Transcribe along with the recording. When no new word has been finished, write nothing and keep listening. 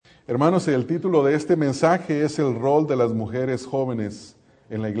Hermanos, el título de este mensaje es el rol de las mujeres jóvenes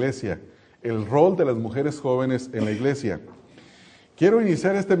en la iglesia. El rol de las mujeres jóvenes en la iglesia. Quiero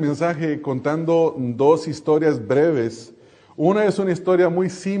iniciar este mensaje contando dos historias breves. Una es una historia muy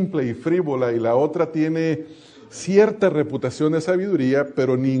simple y frívola y la otra tiene cierta reputación de sabiduría,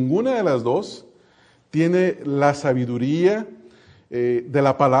 pero ninguna de las dos tiene la sabiduría de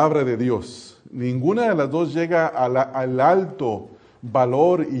la palabra de Dios. Ninguna de las dos llega al alto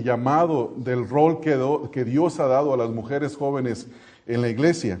valor y llamado del rol que Dios ha dado a las mujeres jóvenes en la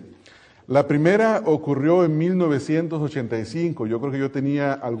iglesia. La primera ocurrió en 1985, yo creo que yo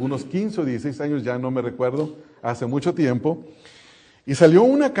tenía algunos 15 o 16 años, ya no me recuerdo, hace mucho tiempo, y salió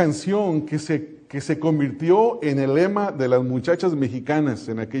una canción que se convirtió en el lema de las muchachas mexicanas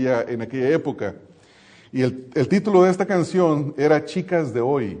en aquella época. Y el título de esta canción era Chicas de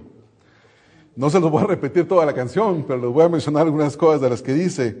Hoy. No se los voy a repetir toda la canción, pero les voy a mencionar algunas cosas de las que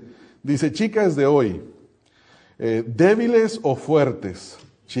dice. Dice, chicas de hoy, débiles o fuertes,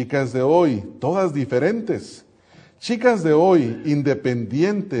 chicas de hoy, todas diferentes, chicas de hoy,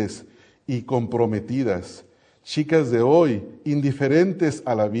 independientes y comprometidas, chicas de hoy, indiferentes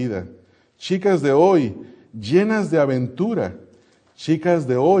a la vida, chicas de hoy, llenas de aventura, chicas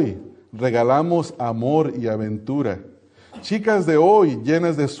de hoy, regalamos amor y aventura, chicas de hoy,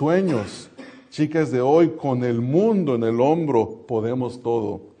 llenas de sueños, chicas de hoy, con el mundo en el hombro podemos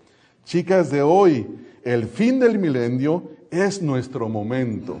todo. Chicas de hoy, el fin del milenio es nuestro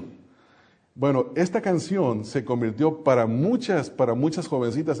momento. Bueno, esta canción se convirtió para muchas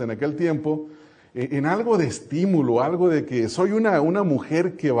jovencitas en aquel tiempo en algo de estímulo, algo de que soy una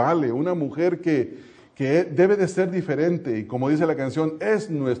mujer que vale, una mujer que debe de ser diferente. Y como dice la canción, es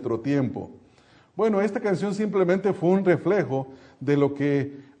nuestro tiempo. Bueno, esta canción simplemente fue un reflejo de lo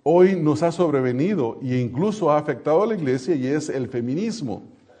que hoy nos ha sobrevenido e incluso ha afectado a la iglesia, y es el feminismo.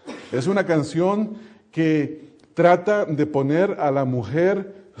 Es una canción que trata de poner a la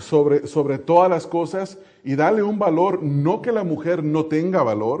mujer sobre todas las cosas y darle un valor, no que la mujer no tenga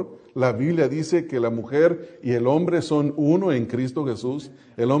valor. La Biblia dice que la mujer y el hombre son uno en Cristo Jesús.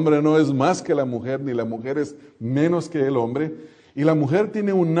 El hombre no es más que la mujer, ni la mujer es menos que el hombre. Y la mujer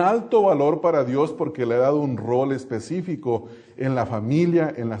tiene un alto valor para Dios porque le ha dado un rol específico en la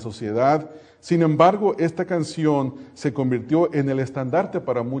familia, en la sociedad. Sin embargo, esta canción se convirtió en el estandarte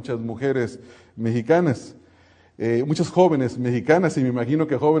para muchas mujeres mexicanas, muchas jóvenes mexicanas, y me imagino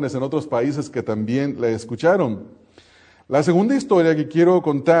que jóvenes en otros países que también la escucharon. La segunda historia que quiero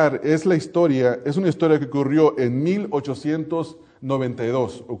contar es una historia que ocurrió en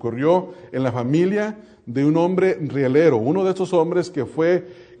 1892. Ocurrió en la familia de un hombre rielero, uno de esos hombres que fue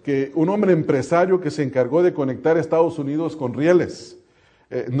un hombre empresario que se encargó de conectar Estados Unidos con rieles.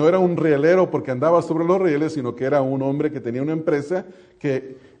 No era un rielero porque andaba sobre los rieles, sino que era un hombre que tenía una empresa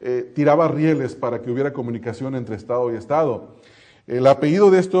que tiraba rieles para que hubiera comunicación entre estado y estado. El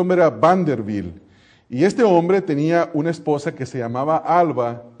apellido de este hombre era Vanderbilt. Y este hombre tenía una esposa que se llamaba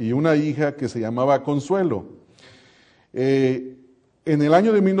Alba y una hija que se llamaba Consuelo. En el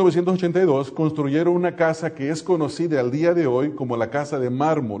año de 1982 construyeron una casa que es conocida al día de hoy como la Casa de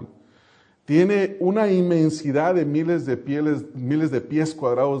Mármol. Tiene una inmensidad de miles de pies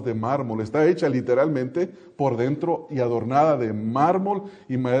cuadrados de mármol. Está hecha literalmente por dentro y adornada de mármol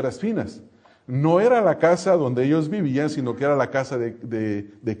y maderas finas. No era la casa donde ellos vivían, sino que era la casa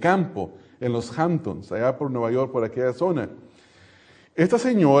de campo en los Hamptons, allá por Nueva York, por aquella zona. Esta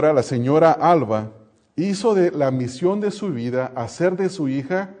señora, la señora Alba, hizo de la misión de su vida hacer de su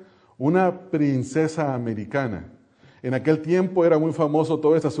hija una princesa americana. En aquel tiempo era muy famoso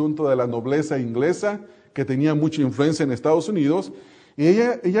todo este asunto de la nobleza inglesa, que tenía mucha influencia en Estados Unidos, y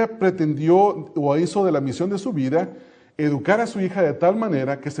ella pretendió o hizo de la misión de su vida educar a su hija de tal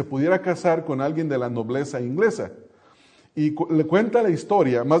manera que se pudiera casar con alguien de la nobleza inglesa. Y le cuenta la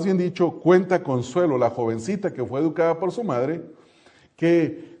historia, más bien dicho, cuenta Consuelo, la jovencita que fue educada por su madre,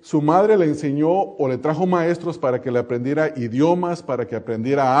 que su madre le enseñó o le trajo maestros para que le aprendiera idiomas, para que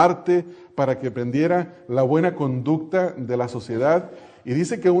aprendiera arte, para que aprendiera la buena conducta de la sociedad. Y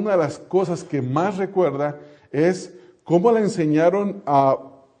dice que una de las cosas que más recuerda es cómo le enseñaron a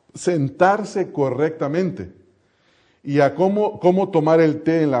sentarse correctamente y a cómo tomar el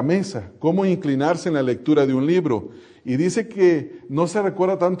té en la mesa, cómo inclinarse en la lectura de un libro. Y dice que no se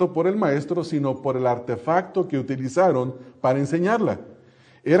recuerda tanto por el maestro, sino por el artefacto que utilizaron para enseñarla.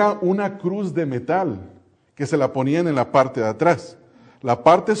 Era una cruz de metal que se la ponían en la parte de atrás. La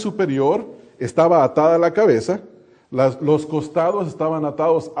parte superior estaba atada a la cabeza, los costados estaban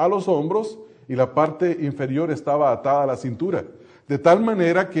atados a los hombros y la parte inferior estaba atada a la cintura. De tal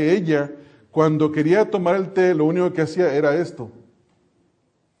manera que ella, cuando quería tomar el té, lo único que hacía era esto.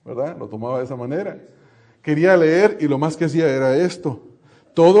 ¿verdad? Lo tomaba de esa manera. Quería leer y lo más que hacía era esto.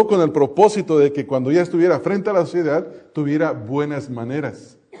 Todo con el propósito de que cuando ella estuviera frente a la sociedad, tuviera buenas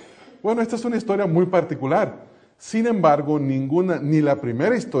maneras. Bueno, esta es una historia muy particular. Sin embargo, ni la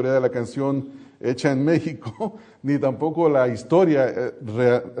primera historia de la canción hecha en México, ni tampoco la historia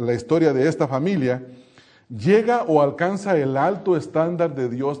de esta familia, llega o alcanza el alto estándar de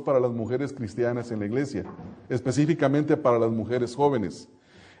Dios para las mujeres cristianas en la iglesia, específicamente para las mujeres jóvenes.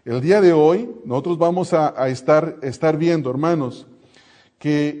 El día de hoy, nosotros vamos a estar viendo, hermanos,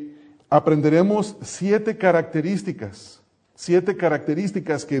 que aprenderemos 7 características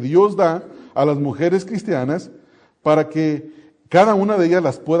que Dios da a las mujeres cristianas para que cada una de ellas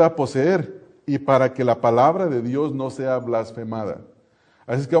las pueda poseer y para que la palabra de Dios no sea blasfemada.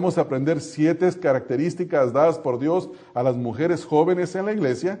 Así es que vamos a aprender 7 características dadas por Dios a las mujeres jóvenes en la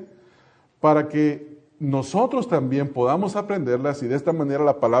iglesia para que nosotros también podamos aprenderlas y de esta manera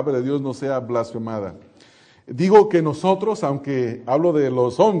la palabra de Dios no sea blasfemada. Digo que nosotros, aunque hablo de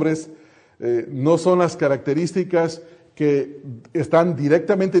los hombres, no son las características que están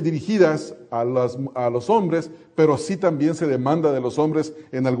directamente dirigidas a los hombres, pero sí también se demanda de los hombres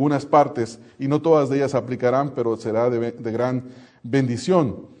en algunas partes, y no todas de ellas aplicarán, pero será de gran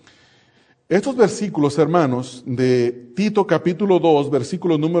bendición. Estos versículos, hermanos, de Tito capítulo 2,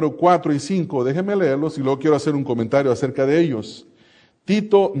 versículos número 4 y 5, déjenme leerlos y luego quiero hacer un comentario acerca de ellos.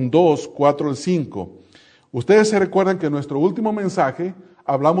 Tito 2, 4 al 5. Ustedes se recuerdan que en nuestro último mensaje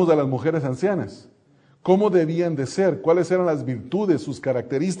hablamos de las mujeres ancianas. Cómo debían de ser, cuáles eran las virtudes, sus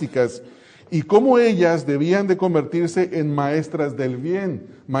características y cómo ellas debían de convertirse en maestras del bien,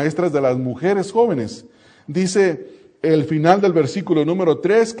 maestras de las mujeres jóvenes. Dice el final del versículo número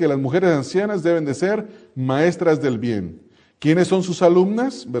 3 que las mujeres ancianas deben de ser maestras del bien. ¿Quiénes son sus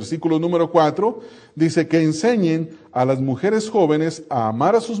alumnas? Versículo número 4 dice que enseñen a las mujeres jóvenes a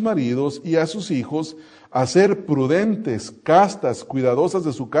amar a sus maridos y a sus hijos, a ser prudentes, castas, cuidadosas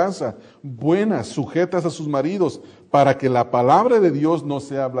de su casa, buenas, sujetas a sus maridos, para que la palabra de Dios no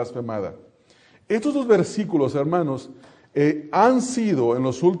sea blasfemada. Estos 2 versículos, hermanos, han sido en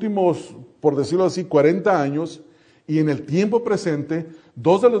los últimos, por decirlo así, 40 años, y en el tiempo presente,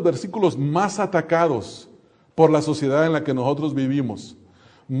 2 de los versículos más atacados por la sociedad en la que nosotros vivimos,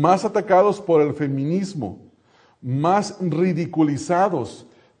 más atacados por el feminismo, más ridiculizados.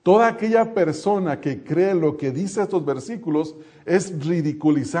 Toda aquella persona que cree lo que dice estos versículos es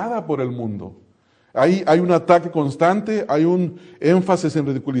ridiculizada por el mundo. Hay un ataque constante, hay un énfasis en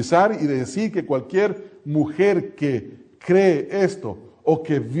ridiculizar y decir que cualquier mujer que cree esto o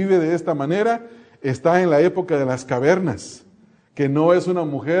que vive de esta manera está en la época de las cavernas, que no es una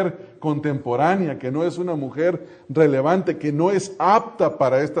mujer contemporánea, que no es una mujer relevante, que no es apta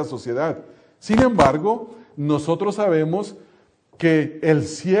para esta sociedad. Sin embargo, nosotros sabemos que el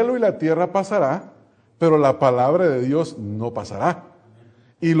cielo y la tierra pasará, pero la palabra de Dios no pasará.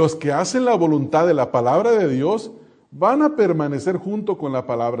 Y los que hacen la voluntad de la palabra de Dios van a permanecer junto con la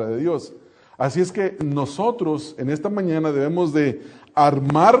palabra de Dios. Así es que nosotros en esta mañana debemos de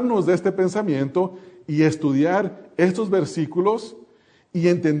armarnos de este pensamiento y estudiar estos versículos y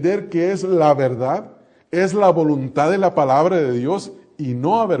entender que es la verdad, es la voluntad de la palabra de Dios y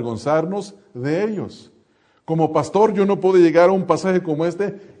no avergonzarnos de ellos. Como pastor yo no puedo llegar a un pasaje como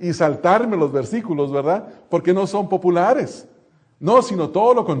este y saltarme los versículos, ¿verdad? Porque no son populares. No, sino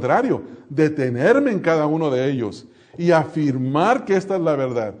todo lo contrario, detenerme en cada uno de ellos y afirmar que esta es la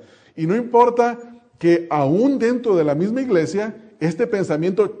verdad. Y no importa que aún dentro de la misma iglesia este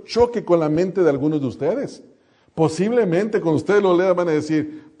pensamiento choque con la mente de algunos de ustedes. Posiblemente cuando ustedes lo lean van a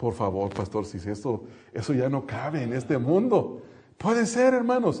decir, por favor, pastor, si eso ya no cabe en este mundo. Puede ser,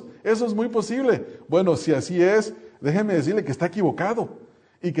 hermanos, eso es muy posible. Bueno, si así es, déjenme decirle que está equivocado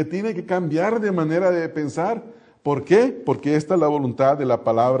y que tiene que cambiar de manera de pensar. ¿Por qué? Porque esta es la voluntad de la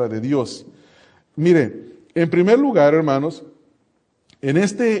palabra de Dios. Mire, en primer lugar, hermanos, en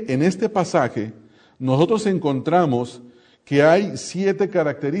este pasaje nosotros encontramos que hay 7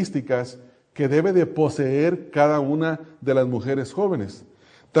 características que debe de poseer cada una de las mujeres jóvenes.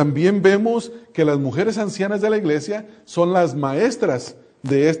 También vemos que las mujeres ancianas de la iglesia son las maestras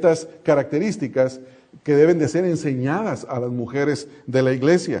de estas características que deben de ser enseñadas a las mujeres de la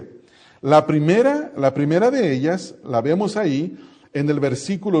iglesia. La primera de ellas, la vemos ahí, en el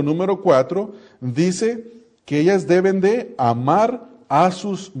versículo número 4, dice que ellas deben de amar a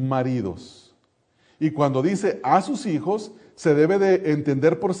sus maridos. Y cuando dice a sus hijos, se debe de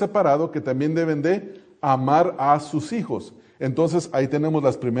entender por separado que también deben de amar a sus hijos. Entonces ahí tenemos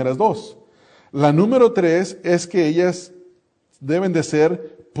las primeras 2. La número 3 es que ellas deben de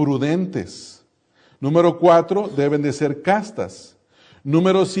ser prudentes. Número 4, deben de ser castas.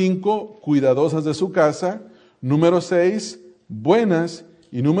 Número 5, cuidadosas de su casa. Número 6, buenas.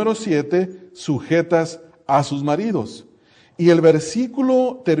 Y número 7, sujetas a sus maridos. Y el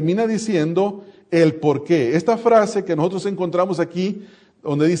versículo termina diciendo el por qué. Esta frase que nosotros encontramos aquí,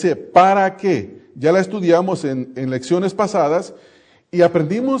 donde dice ¿para qué? Ya la estudiamos en lecciones pasadas y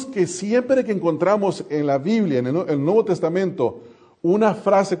aprendimos que siempre que encontramos en la Biblia, en el Nuevo Testamento, una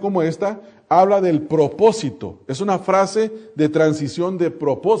frase como esta, habla del propósito. Es una frase de transición de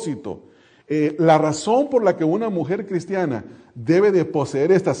propósito. La razón por la que una mujer cristiana debe de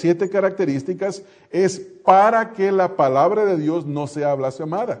poseer estas 7 características es para que la palabra de Dios no sea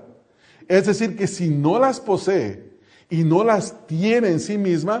blasfemada. Es decir, que si no las posee y no las tiene en sí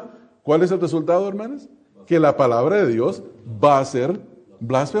misma, ¿cuál es el resultado, hermanos? Que la palabra de Dios va a ser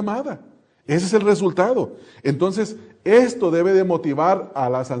blasfemada. Ese es el resultado. Entonces, esto debe de motivar a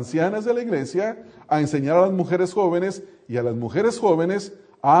las ancianas de la iglesia a enseñar a las mujeres jóvenes y a las mujeres jóvenes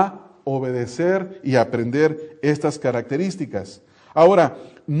a obedecer y aprender estas características. Ahora,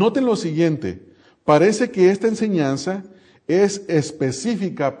 noten lo siguiente. Parece que esta enseñanza es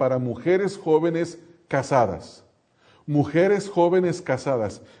específica para mujeres jóvenes casadas. Mujeres jóvenes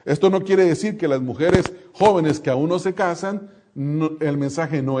casadas. Esto no quiere decir que las mujeres jóvenes que aún no se casan, el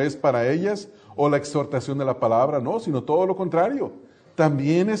mensaje no es para ellas o la exhortación de la palabra, no, sino todo lo contrario.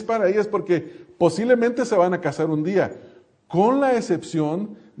 También es para ellas porque posiblemente se van a casar un día, con la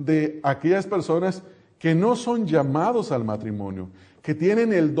excepción de aquellas personas que no son llamados al matrimonio, que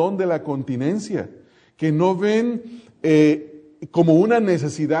tienen el don de la continencia, que no ven como una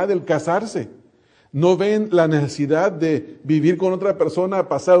necesidad el casarse, no ven la necesidad de vivir con otra persona,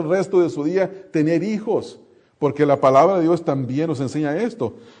 pasar el resto de su día, tener hijos, porque la palabra de Dios también nos enseña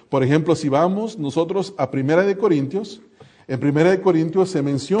esto. Por ejemplo, si vamos nosotros a 1 Corintios, en 1 Corintios se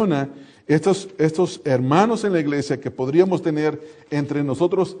menciona estos hermanos en la iglesia que podríamos tener entre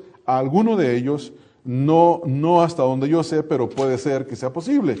nosotros a alguno de ellos, no hasta donde yo sé, pero puede ser que sea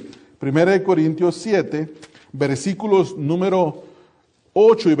posible. 1 Corintios 7, versículos número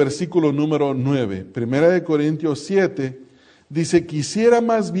 8 y versículo número 9. 1 Corintios 7 dice, quisiera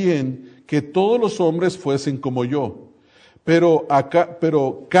más bien que todos los hombres fuesen como yo, pero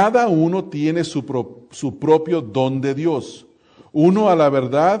cada uno tiene su propio don de Dios. Uno a la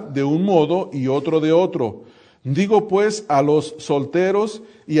verdad de un modo y otro de otro. Digo pues a los solteros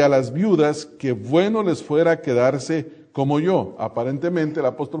y a las viudas que bueno les fuera quedarse como yo. Aparentemente el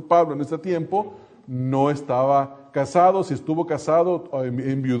apóstol Pablo en este tiempo no estaba casado. Si estuvo casado o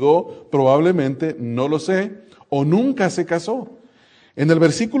enviudó, probablemente, no lo sé, o nunca se casó. En el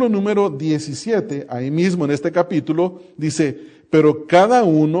versículo número 17, ahí mismo en este capítulo, dice, pero cada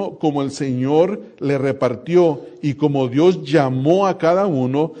uno como el Señor le repartió y como Dios llamó a cada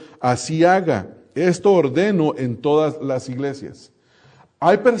uno, así haga. Esto ordeno en todas las iglesias.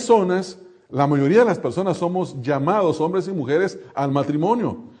 Hay personas, la mayoría de las personas somos llamados, hombres y mujeres, al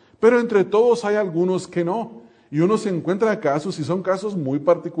matrimonio, pero entre todos hay algunos que no. Y uno se encuentra casos, y son casos muy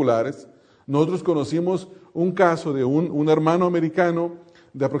particulares. Nosotros conocimos un caso de un hermano americano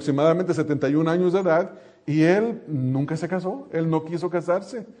de aproximadamente 71 años de edad, y él nunca se casó, él no quiso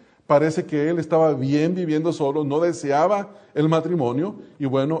casarse. Parece que él estaba bien viviendo solo, no deseaba el matrimonio, y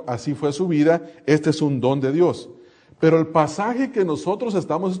bueno, así fue su vida. Este es un don de Dios. Pero el pasaje que nosotros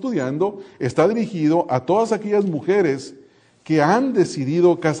estamos estudiando está dirigido a todas aquellas mujeres que han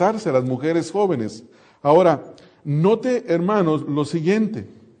decidido casarse, las mujeres jóvenes. Ahora, note, hermanos, lo siguiente,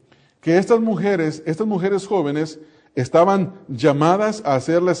 que estas mujeres jóvenes estaban llamadas a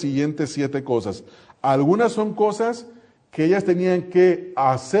hacer las siguientes 7 cosas. Algunas son cosas que ellas tenían que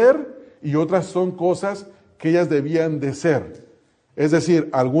hacer y otras son cosas que ellas debían de ser. Es decir,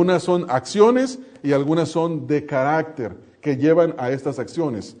 algunas son acciones y algunas son de carácter que llevan a estas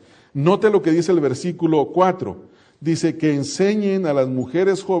acciones. Note lo que dice el versículo 4. Dice que enseñen a las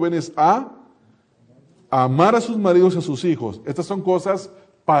mujeres jóvenes a amar a sus maridos y a sus hijos. Estas son cosas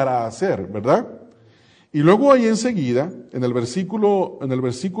para hacer, ¿verdad? Y luego ahí enseguida, en el versículo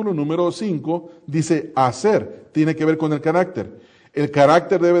número 5, dice hacer, tiene que ver con el carácter. El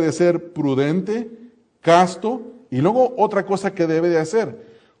carácter debe de ser prudente, casto, y luego otra cosa que debe de hacer,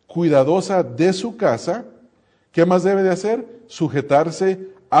 cuidadosa de su casa. ¿Qué más debe de hacer? Sujetarse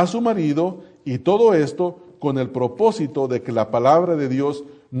a su marido, y todo esto con el propósito de que la palabra de Dios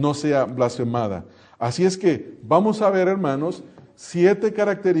no sea blasfemada. Así es que vamos a ver, hermanos, 7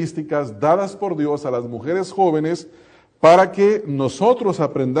 características dadas por Dios a las mujeres jóvenes para que nosotros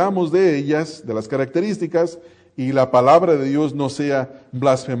aprendamos de ellas, de las características, y la palabra de Dios no sea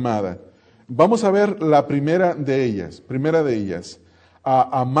blasfemada. Vamos a ver la primera de ellas,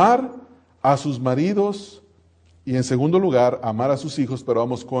 a amar a sus maridos Y en segundo lugar, amar a sus hijos, pero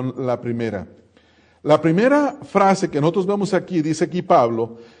vamos con la primera. La primera frase que nosotros vemos aquí, dice aquí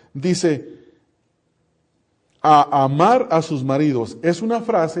Pablo, dice, a amar a sus maridos. Es una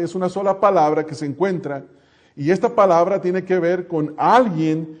frase, es una sola palabra que se encuentra, y esta palabra tiene que ver con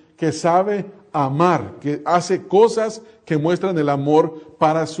alguien que sabe amar, que hace cosas que muestran el amor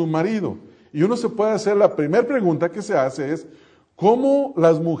para su marido. Y uno se puede hacer, la primera pregunta que se hace es, ¿cómo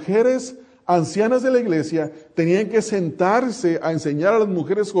las mujeres ancianas de la iglesia tenían que sentarse a enseñar a las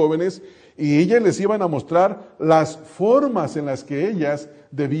mujeres jóvenes y ellas les iban a mostrar las formas en las que ellas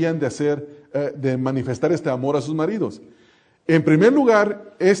debían de hacer, de manifestar este amor a sus maridos? En primer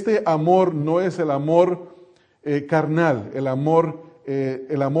lugar, este amor no es el amor carnal, el amor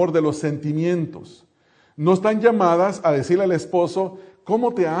de los sentimientos. No están llamadas a decirle al esposo,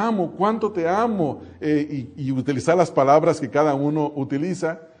 ¿cómo te amo? ¿Cuánto te amo? Y utilizar las palabras que cada uno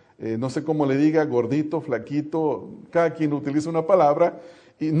utiliza. No sé cómo le diga, gordito, flaquito, cada quien utiliza una palabra.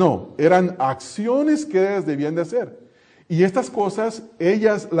 Y no, eran acciones que ellas debían de hacer. Y estas cosas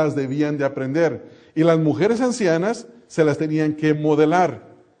ellas las debían de aprender. Y las mujeres ancianas se las tenían que modelar.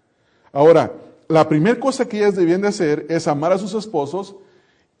 Ahora, la primera cosa que ellas debían de hacer es amar a sus esposos,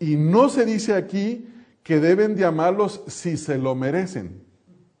 y no se dice aquí que deben de amarlos si se lo merecen.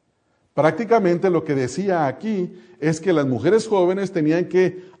 Prácticamente lo que decía aquí es que las mujeres jóvenes tenían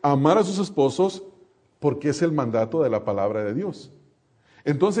que amar a sus esposos porque es el mandato de la palabra de Dios.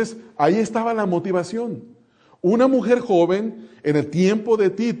 Entonces, ahí estaba la motivación. Una mujer joven en el tiempo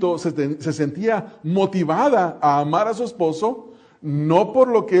de Tito se sentía motivada a amar a su esposo, no por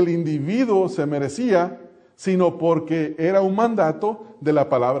lo que el individuo se merecía, sino porque era un mandato de la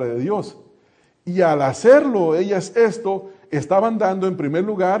palabra de Dios. Y al hacerlo, ellas estaban dando en primer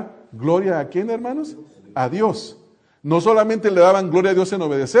lugar gloria ¿a quién, hermanos? A Dios. No solamente le daban gloria a Dios en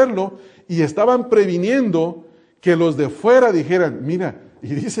obedecerlo, y estaban previniendo que los de fuera dijeran, mira,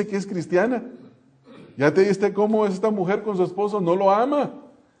 y dice que es cristiana. ¿Ya te diste cómo es esta mujer con su esposo? No lo ama.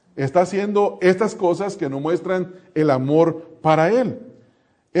 Está haciendo estas cosas que no muestran el amor para él.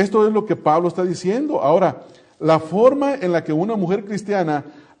 Esto es lo que Pablo está diciendo. Ahora, la forma en la que una mujer cristiana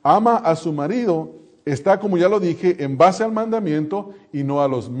ama a su marido está, como ya lo dije, en base al mandamiento y no a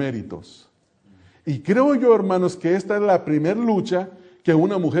los méritos. Y creo yo, hermanos, que esta es la primera lucha que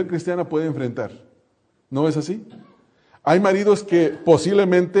una mujer cristiana puede enfrentar. ¿No es así? Hay maridos que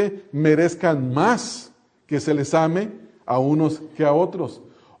posiblemente merezcan más que se les ame a unos que a otros.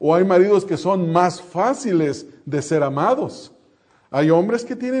 O hay maridos que son más fáciles de ser amados. Hay hombres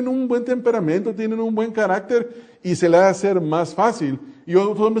que tienen un buen temperamento, tienen un buen carácter y se les va a hacer más fácil. Y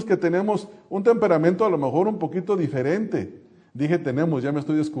otros hombres que tenemos un temperamento a lo mejor un poquito diferente. Dije tenemos, ya me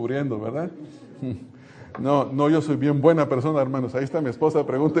estoy descubriendo, ¿verdad? No, yo soy bien buena persona, hermanos. Ahí está mi esposa,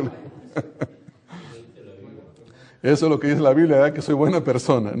 pregúntenle. Eso es lo que dice la Biblia, ¿verdad? Que soy buena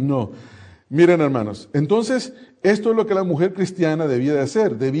persona. No. Miren, hermanos, entonces esto es lo que la mujer cristiana debía de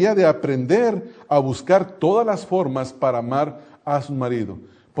hacer. Debía de aprender a buscar todas las formas para amar a su marido.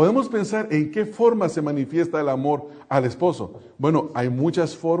 Podemos pensar en qué forma se manifiesta el amor al esposo. Bueno, hay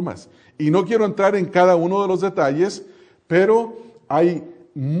muchas formas. Y no quiero entrar en cada uno de los detalles, pero hay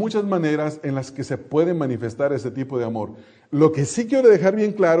muchas maneras en las que se puede manifestar ese tipo de amor. Lo que sí quiero dejar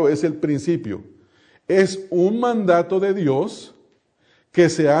bien claro es el principio. Es un mandato de Dios que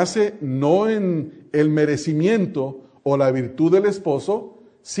se hace no en el merecimiento o la virtud del esposo,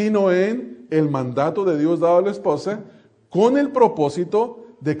 sino en el mandato de Dios dado a la esposa, con el propósito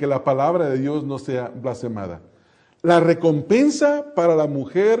de que la palabra de Dios no sea blasfemada. La recompensa para la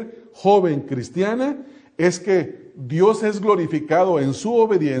mujer joven cristiana es que Dios es glorificado en su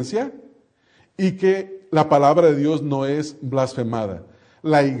obediencia y que la palabra de Dios no es blasfemada.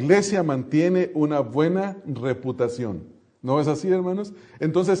 La iglesia mantiene una buena reputación. ¿No es así, hermanos?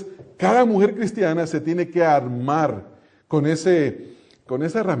 Entonces, cada mujer cristiana se tiene que armar con esa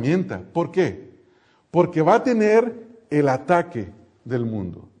herramienta. ¿Por qué? Porque va a tener el ataque del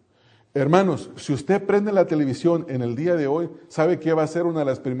mundo. Hermanos, si usted prende la televisión en el día de hoy, ¿sabe qué va a ser una de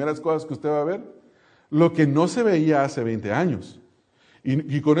las primeras cosas que usted va a ver? Lo que no se veía hace 20 años.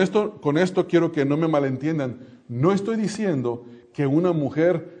 Y con esto quiero que no me malentiendan. No estoy diciendo que una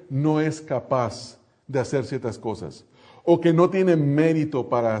mujer no es capaz de hacer ciertas cosas o que no tiene mérito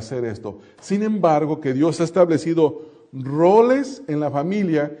para hacer esto. Sin embargo, que Dios ha establecido roles en la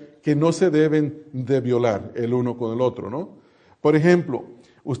familia que no se deben de violar el uno con el otro, ¿no? Por ejemplo,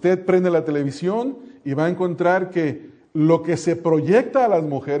 usted prende la televisión y va a encontrar que lo que se proyecta a las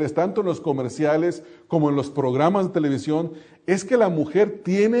mujeres, tanto en los comerciales como en los programas de televisión, es que la mujer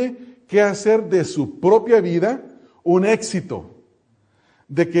tiene que hacer de su propia vida un éxito.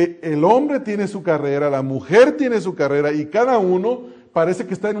 de que el hombre tiene su carrera, la mujer tiene su carrera y cada uno parece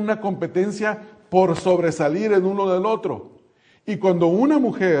que está en una competencia por sobresalir en uno del otro. Y cuando una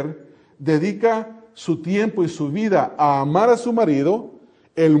mujer dedica su tiempo y su vida a amar a su marido,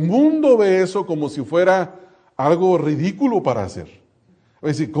 el mundo ve eso como si fuera algo ridículo para hacer.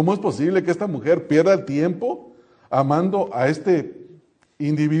 Es decir, ¿cómo es posible que esta mujer pierda el tiempo amando a este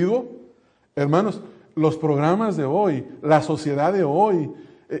individuo? Hermanos, los programas de hoy, la sociedad de hoy,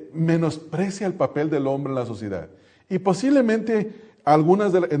 menosprecia el papel del hombre en la sociedad. Y posiblemente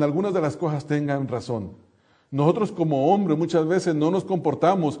en algunas de las cosas tengan razón. Nosotros como hombres muchas veces no nos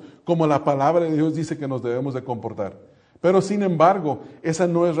comportamos como la palabra de Dios dice que nos debemos de comportar. Pero sin embargo, esa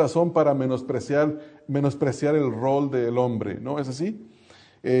no es razón para menospreciar el rol del hombre, ¿no es así?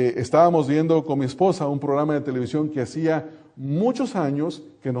 Estábamos viendo con mi esposa un programa de televisión que hacía muchos años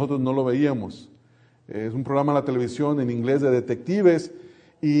que nosotros no lo veíamos. Es un programa de la televisión en inglés de detectives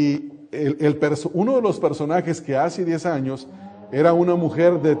y uno de los personajes que hace 10 años era una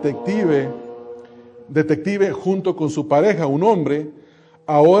mujer detective junto con su pareja, un hombre.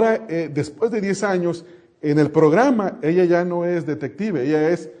 Ahora, después de 10 años, en el programa ella ya no es detective, ella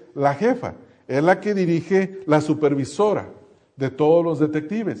es la jefa, es la que dirige, la supervisora de todos los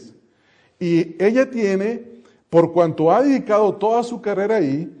detectives. Y ella por cuanto ha dedicado toda su carrera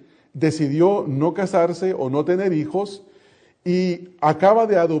ahí, decidió no casarse o no tener hijos y acaba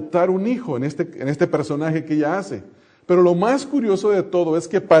de adoptar un hijo en este personaje que ella hace. Pero lo más curioso de todo es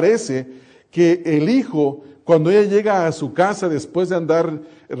que parece que el hijo, cuando ella llega a su casa después de andar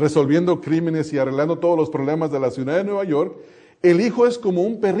resolviendo crímenes y arreglando todos los problemas de la ciudad de Nueva York, el hijo es como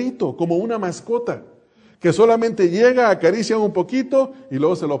un perrito, como una mascota, que solamente llega, acaricia un poquito y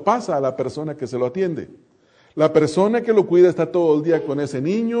luego se lo pasa a la persona que se lo atiende. La persona que lo cuida está todo el día con ese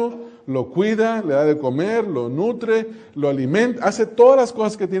niño, lo cuida, le da de comer, lo nutre, lo alimenta, hace todas las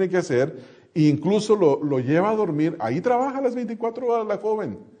cosas que tiene que hacer e incluso lo lleva a dormir. Ahí trabaja las 24 horas la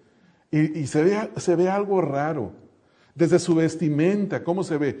joven. Y se ve algo raro. Desde su vestimenta, ¿cómo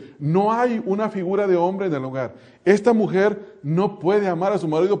se ve? No hay una figura de hombre en el hogar. Esta mujer no puede amar a su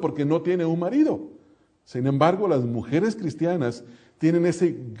marido porque no tiene un marido. Sin embargo, las mujeres cristianas tienen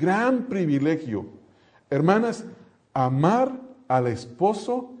ese gran privilegio. Hermanas, amar al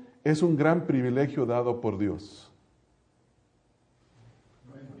esposo es un gran privilegio dado por Dios.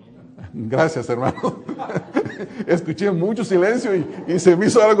 Gracias, hermano. Escuché mucho silencio y se me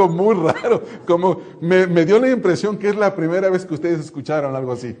hizo algo muy raro. Como me dio la impresión que es la primera vez que ustedes escucharon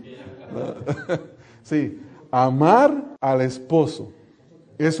algo así. Sí, amar al esposo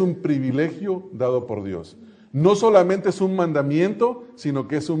es un privilegio dado por Dios. No solamente es un mandamiento, sino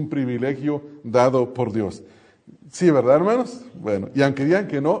que es un privilegio dado por Dios. Sí, ¿verdad, hermanos? Bueno, y aunque digan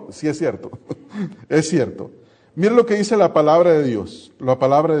que no, sí es cierto. Es cierto. Miren lo que dice la palabra de Dios. La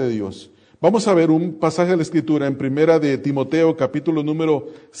palabra de Dios. Vamos a ver un pasaje de la Escritura en Primera de Timoteo, capítulo número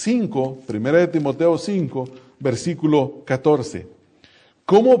 5. Primera de Timoteo 5, versículo 14.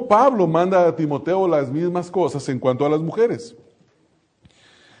 Cómo Pablo manda a Timoteo las mismas cosas en cuanto a las mujeres.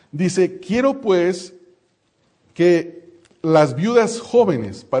 Dice, quiero pues que las viudas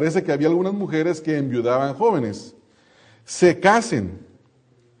jóvenes, parece que había algunas mujeres que enviudaban jóvenes, se casen,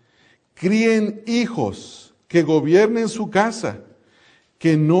 críen hijos, que gobiernen su casa,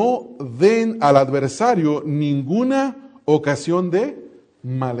 que no den al adversario ninguna ocasión de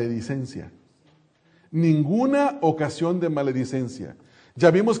maledicencia. Ninguna ocasión de maledicencia.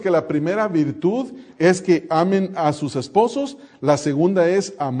 Ya vimos que la primera virtud es que amen a sus esposos, la segunda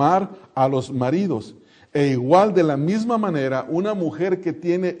es amar a los maridos. E igual de la misma manera, una mujer que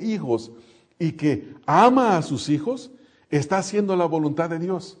tiene hijos y que ama a sus hijos, está haciendo la voluntad de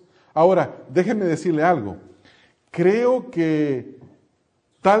Dios. Ahora, déjenme decirle algo. Creo que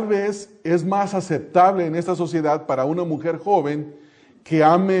tal vez es más aceptable en esta sociedad para una mujer joven que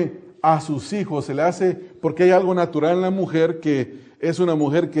ame a sus hijos. Se le hace, porque hay algo natural en la mujer que es una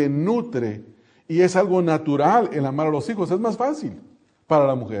mujer que nutre y es algo natural el amar a los hijos. Es más fácil para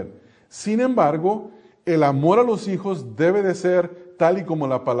la mujer. Sin embargo, el amor a los hijos debe de ser tal y como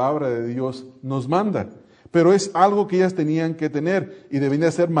la palabra de Dios nos manda. Pero es algo que ellas tenían que tener y debían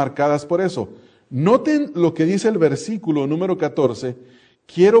de ser marcadas por eso. Noten lo que dice el versículo número 14.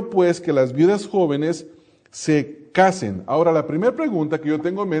 Quiero pues que las viudas jóvenes se casen. Ahora, la primera pregunta que yo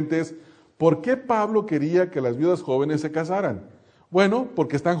tengo en mente es, ¿por qué Pablo quería que las viudas jóvenes se casaran? Bueno,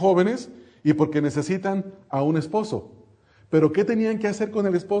 porque están jóvenes y porque necesitan a un esposo. ¿Pero qué tenían que hacer con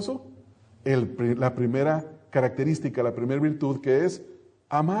el esposo? La primera característica, la primera virtud, que es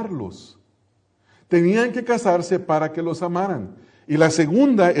amarlos. Tenían que casarse para que los amaran. Y la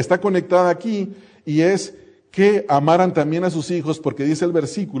segunda está conectada aquí y es que amaran también a sus hijos, porque dice el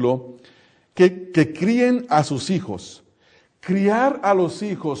versículo, que críen a sus hijos. Criar a los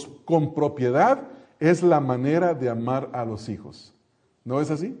hijos con propiedad es la manera de amar a los hijos. ¿No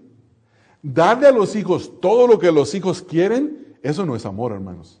es así? Darle a los hijos todo lo que los hijos quieren, eso no es amor,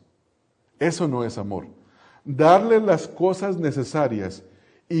 hermanos. Eso no es amor. Darles las cosas necesarias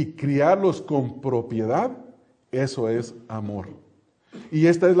y criarlos con propiedad, eso es amor. Y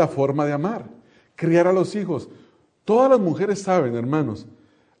esta es la forma de amar, criar a los hijos. Todas las mujeres saben, hermanos,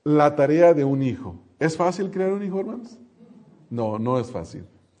 la tarea de un hijo. ¿Es fácil criar un hijo, hermanos? No, no es fácil.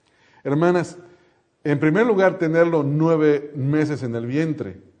 Hermanas, en primer lugar, tenerlo 9 meses en el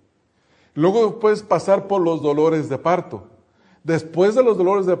vientre. Luego puedes pasar por los dolores de parto. Después de los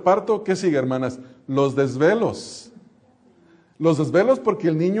dolores de parto, ¿qué sigue, hermanas? Los desvelos. Los desvelos porque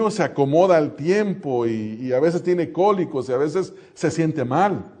el niño se acomoda al tiempo y a veces tiene cólicos y a veces se siente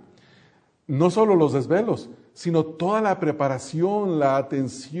mal. No solo los desvelos, sino toda la preparación, la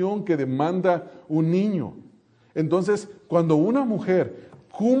atención que demanda un niño. Entonces, cuando una mujer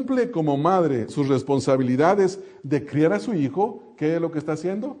cumple como madre sus responsabilidades de criar a su hijo, ¿qué es lo que está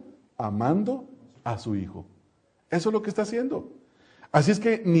haciendo? Amando a su hijo. Eso es lo que está haciendo. Así es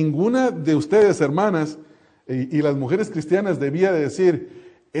que ninguna de ustedes, hermanas, y las mujeres cristianas debía de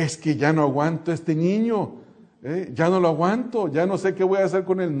decir, es que ya no aguanto a este niño, ya no lo aguanto, ya no sé qué voy a hacer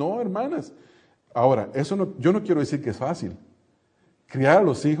con él. No, hermanas. Ahora, yo no quiero decir que es fácil. Criar a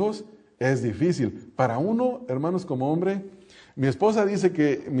los hijos es difícil. Para uno, hermanos, como hombre, mi esposa dice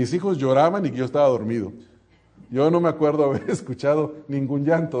que mis hijos lloraban y que yo estaba dormido. Yo no me acuerdo haber escuchado ningún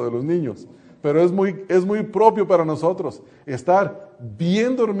llanto de los niños, pero es muy propio para nosotros estar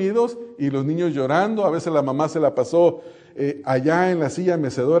bien dormidos y los niños llorando. A veces la mamá se la pasó allá en la silla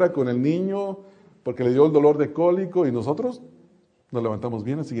mecedora con el niño porque le dio el dolor de cólico y nosotros nos levantamos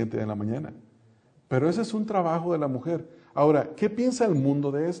bien el siguiente día en la mañana. Pero ese es un trabajo de la mujer. Ahora, ¿qué piensa el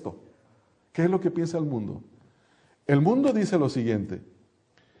mundo de esto? ¿Qué es lo que piensa el mundo? El mundo dice lo siguiente,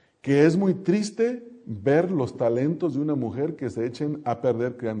 que es muy triste ver los talentos de una mujer que se echen a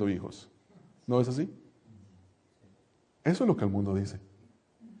perder criando hijos. ¿No es así? Eso es lo que el mundo dice.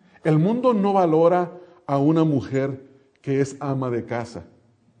 El mundo no valora a una mujer que es ama de casa.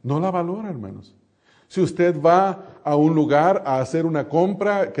 No la valora, hermanos. Si usted va a un lugar a hacer una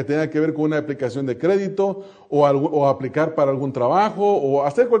compra que tenga que ver con una aplicación de crédito o aplicar para algún trabajo o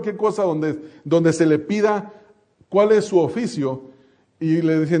hacer cualquier cosa donde se le pida cuál es su oficio y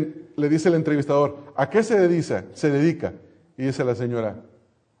le dice el entrevistador, ¿a qué se dedica? Y dice la señora,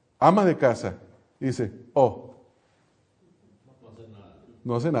 ama de casa. Y dice,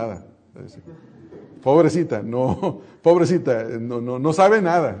 no hace nada. Pobrecita, no sabe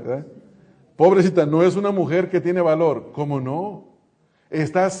nada, ¿verdad? Pobrecita, no es una mujer que tiene valor. ¿Cómo no?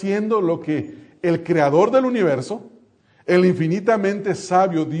 Está haciendo lo que el creador del universo, el infinitamente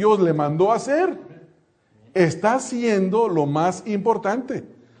sabio Dios le mandó a hacer. Está haciendo lo más importante.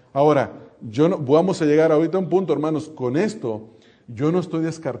 Ahora, vamos a llegar ahorita a un punto, hermanos, con esto, yo no estoy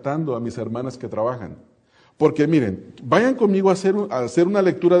descartando a mis hermanas que trabajan. Porque miren, vayan conmigo a hacer una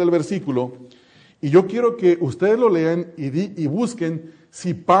lectura del versículo y yo quiero que ustedes lo lean y busquen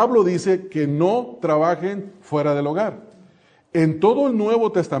si Pablo dice que no trabajen fuera del hogar. En todo el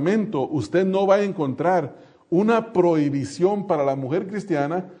Nuevo Testamento usted no va a encontrar una prohibición para la mujer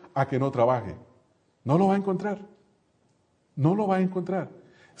cristiana a que no trabaje. No lo va a encontrar. No lo va a encontrar.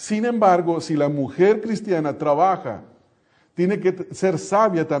 Sin embargo, si la mujer cristiana trabaja, tiene que ser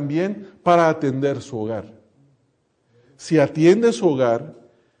sabia también para atender su hogar. Si atiende su hogar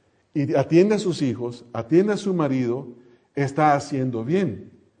y atiende a sus hijos, atiende a su marido, está haciendo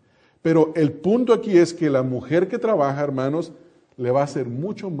bien. Pero el punto aquí es que la mujer que trabaja, hermanos, le va a ser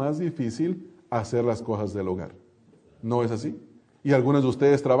mucho más difícil hacer las cosas del hogar. ¿No es así? Y algunos de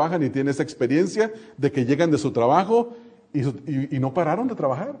ustedes trabajan y tienen esa experiencia de que llegan de su trabajo y no pararon de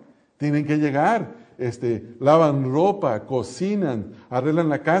trabajar. Tienen que llegar, lavan ropa, cocinan, arreglan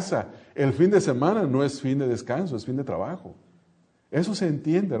la casa. El fin de semana no es fin de descanso, es fin de trabajo. Eso se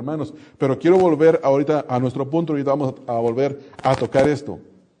entiende, hermanos. Pero quiero volver ahorita a nuestro punto, ahorita vamos a volver a tocar esto.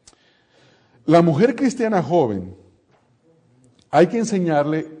 La mujer cristiana joven, hay que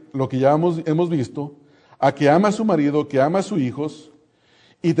enseñarle lo que ya hemos visto, a que ama a su marido, que ama a sus hijos,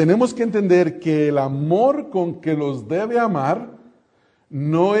 y tenemos que entender que el amor con que los debe amar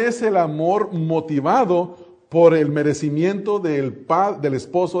no es el amor motivado por el merecimiento del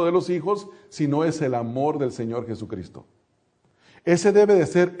esposo de los hijos, sino es el amor del Señor Jesucristo. Ese debe de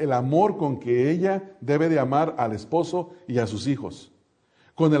ser el amor con que ella debe de amar al esposo y a sus hijos,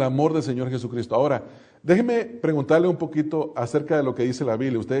 con el amor del Señor Jesucristo. Ahora, déjeme preguntarle un poquito acerca de lo que dice la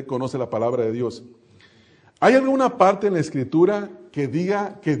Biblia. Usted conoce la palabra de Dios. ¿Hay alguna parte en la Escritura que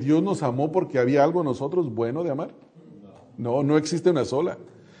diga que Dios nos amó porque había algo en nosotros bueno de amar? No, no existe una sola.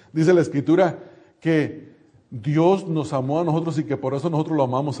 Dice la Escritura que Dios nos amó a nosotros y que por eso nosotros lo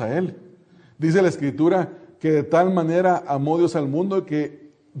amamos a Él. Dice la Escritura que de tal manera amó Dios al mundo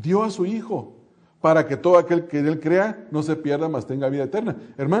que dio a su Hijo para que todo aquel que Él crea no se pierda, mas tenga vida eterna.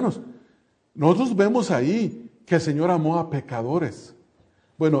 Hermanos, nosotros vemos ahí que el Señor amó a pecadores.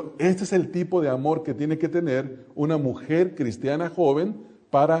 Bueno, este es el tipo de amor que tiene que tener una mujer cristiana joven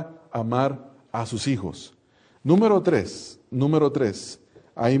para amar a sus hijos. Número tres.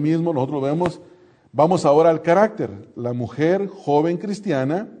 Ahí mismo nosotros vamos ahora al carácter. La mujer joven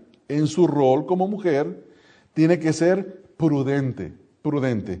cristiana, en su rol como mujer, tiene que ser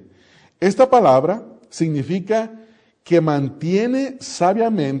prudente. Esta palabra significa que mantiene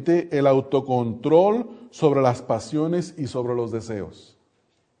sabiamente el autocontrol sobre las pasiones y sobre los deseos.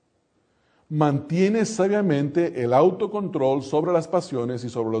 Mantiene sabiamente el autocontrol sobre las pasiones y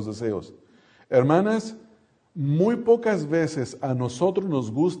sobre los deseos. Hermanas, muy pocas veces a nosotros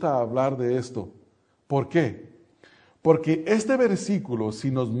nos gusta hablar de esto. ¿Por qué? Porque este versículo, si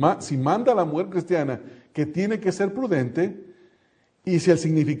manda a la mujer cristiana que tiene que ser prudente, y si el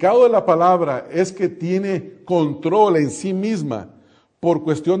significado de la palabra es que tiene control en sí misma por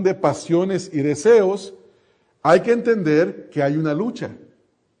cuestión de pasiones y deseos, hay que entender que hay una lucha.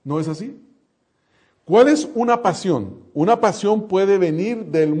 ¿No es así? ¿Cuál es una pasión? Una pasión puede venir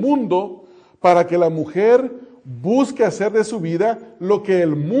del mundo para que la mujer busque hacer de su vida lo que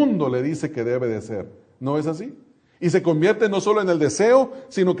el mundo le dice que debe de hacer. ¿No es así? Y se convierte no solo en el deseo,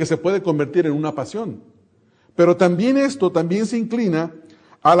 sino que se puede convertir en una pasión. Pero también esto se inclina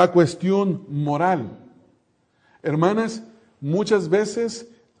a la cuestión moral. Hermanas, muchas veces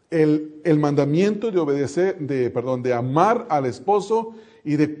el mandamiento de amar al esposo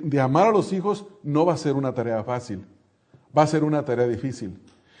y de amar a los hijos no va a ser una tarea fácil, va a ser una tarea difícil.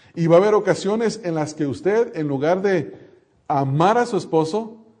 Y va a haber ocasiones en las que usted, en lugar de amar a su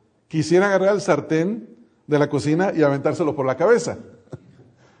esposo, quisiera agarrar el sartén de la cocina y aventárselo por la cabeza.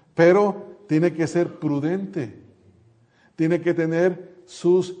 Pero tiene que ser prudente, tiene que tener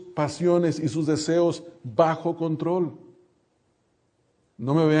sus pasiones y sus deseos bajo control.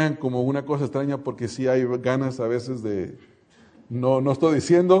 No me vean como una cosa extraña porque sí hay ganas a veces de... No estoy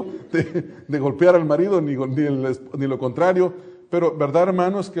diciendo de golpear al marido ni lo contrario, pero ¿verdad,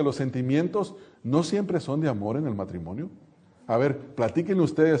 hermanos, que los sentimientos no siempre son de amor en el matrimonio? A ver, platiquen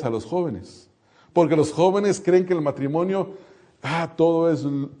ustedes a los jóvenes, porque los jóvenes creen que el matrimonio, todo es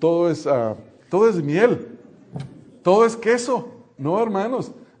miel, todo es queso. No,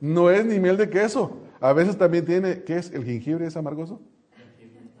 hermanos, no es ni miel de queso. A veces también tiene, ¿qué es? ¿El jengibre es amargoso?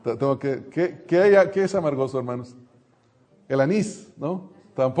 ¿Qué es amargoso, hermanos? El anís, ¿no?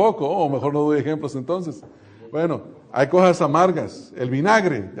 Tampoco, o mejor no doy ejemplos entonces. Bueno, hay cosas amargas, el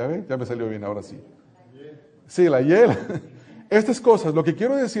vinagre, ¿ya ven? Ya me salió bien, ahora sí. Sí, la hiel. Estas cosas, lo que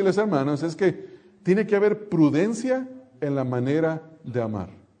quiero decirles, hermanos, es que tiene que haber prudencia en la manera de amar.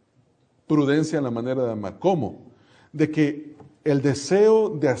 Prudencia en la manera de amar. ¿Cómo? De que el deseo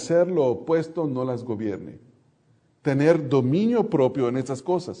de hacer lo opuesto no las gobierne. Tener dominio propio en estas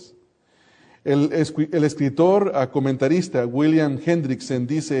cosas. El escritor comentarista William Hendrickson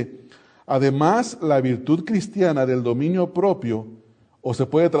dice, además la virtud cristiana del dominio propio, o se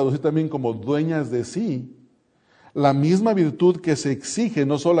puede traducir también como dueñas de sí, la misma virtud que se exige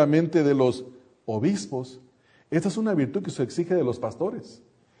no solamente de los obispos, esta es una virtud que se exige de los pastores.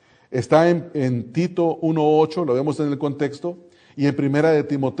 Está en Tito 1:8, lo vemos en el contexto, y en Primera de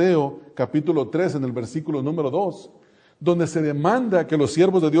Timoteo, capítulo 3, en el versículo número 2, donde se demanda que los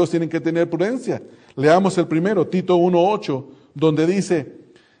siervos de Dios tienen que tener prudencia. Leamos el primero, Tito 1:8, donde dice,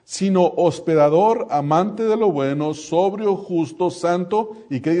 sino hospedador, amante de lo bueno, sobrio, justo, santo,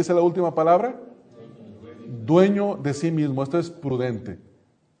 ¿y qué dice la última palabra? Dueño de sí mismo. Esto es prudente.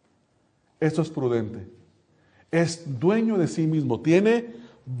 Esto es prudente. Es dueño de sí mismo. Tiene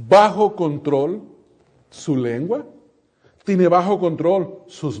bajo control su lengua, tiene bajo control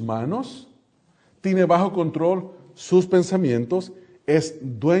sus manos, tiene bajo control sus pensamientos, es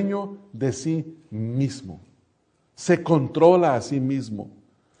dueño de sí mismo. Se controla a sí mismo.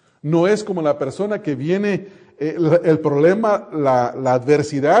 No es como la persona que viene el problema, la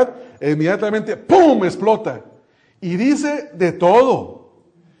adversidad, inmediatamente ¡pum!, explota. Y dice de todo.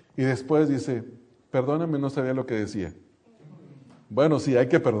 Y después dice, perdóname, no sabía lo que decía. Bueno, sí, hay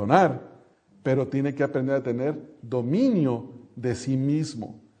que perdonar, pero tiene que aprender a tener dominio de sí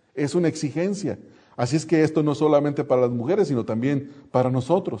mismo. Es una exigencia. Así es que esto no solamente para las mujeres, sino también para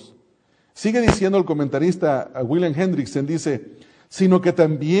nosotros. Sigue diciendo el comentarista William Hendrickson, dice, sino que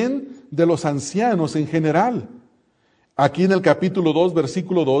también de los ancianos en general. Aquí en el capítulo 2,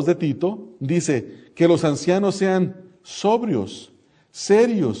 versículo 2 de Tito, dice que los ancianos sean sobrios,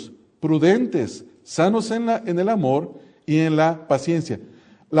 serios, prudentes, sanos en el amor y en la paciencia.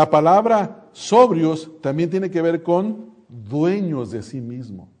 La palabra sobrios también tiene que ver con dueños de sí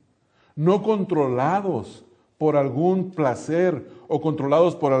mismo, no controlados por algún placer o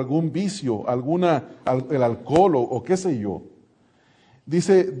controlados por algún vicio, el alcohol o qué sé yo.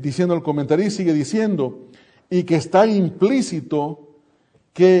 Diciendo el comentarista, sigue diciendo, y que está implícito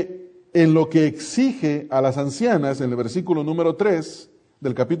que en lo que exige a las ancianas, en el versículo número 3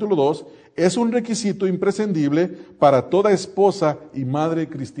 del capítulo 2, es un requisito imprescindible para toda esposa y madre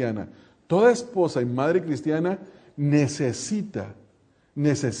cristiana. Toda esposa y madre cristiana necesita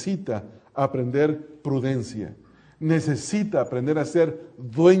aprender prudencia, necesita aprender a ser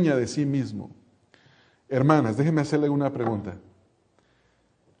dueña de sí mismo. Hermanas, déjenme hacerle una pregunta.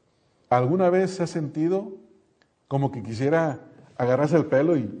 ¿Alguna vez se ha sentido como que quisiera agarrarse el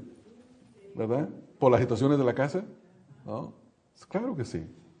pelo ¿verdad? Por las situaciones de la casa? ¿No? Claro que sí.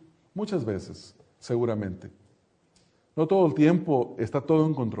 Muchas veces, seguramente. No todo el tiempo está todo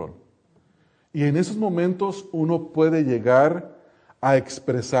en control. Y en esos momentos uno puede llegar a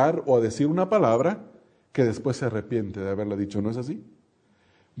expresar o a decir una palabra que después se arrepiente de haberla dicho. ¿No es así?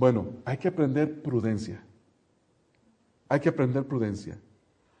 Bueno, hay que aprender prudencia. Hay que aprender prudencia.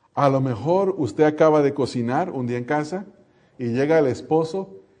 A lo mejor usted acaba de cocinar un día en casa y llega el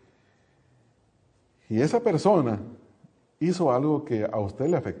esposo y esa persona hizo algo que a usted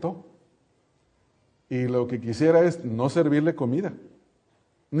le afectó. Y lo que quisiera es no servirle comida.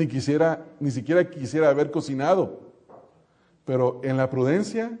 Ni siquiera quisiera haber cocinado. Pero en la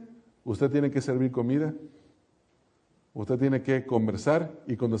prudencia, usted tiene que servir comida. Usted tiene que conversar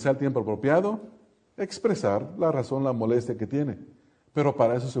y cuando sea el tiempo apropiado, expresar la razón, la molestia que tiene. Pero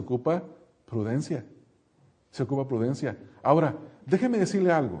para eso se ocupa prudencia. Se ocupa prudencia. Ahora, déjeme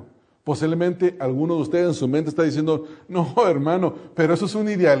decirle algo. Posiblemente alguno de ustedes en su mente está diciendo, no, hermano, pero eso es un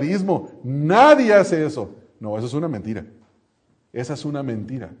idealismo. Nadie hace eso. No, eso es una mentira. Esa es una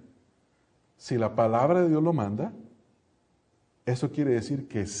mentira. Si la palabra de Dios lo manda, eso quiere decir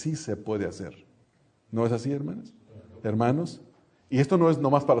que sí se puede hacer. ¿No es así, hermanas? Hermanos, y esto no es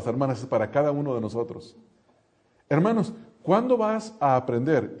nomás para las hermanas, es para cada uno de nosotros. Hermanos, ¿cuándo vas a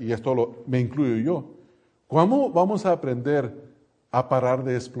aprender? Y esto me incluyo yo. ¿Cómo vamos a aprender a parar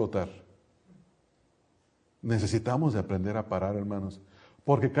de explotar? Necesitamos de aprender a parar, hermanos.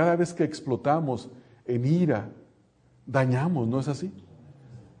 Porque cada vez que explotamos en ira, dañamos, ¿no es así?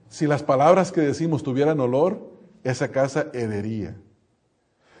 Si las palabras que decimos tuvieran olor, esa casa hedería.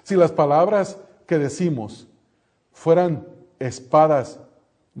 Si las palabras que decimos fueran espadas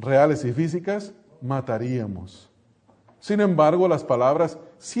reales y físicas, mataríamos. Sin embargo, las palabras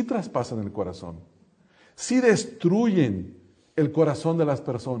sí traspasan el corazón, sí destruyen el corazón de las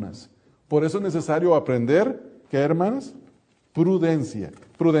personas. Por eso es necesario aprender, ¿qué, hermanas? Prudencia.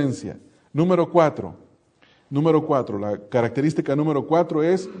 Número 4, la característica número 4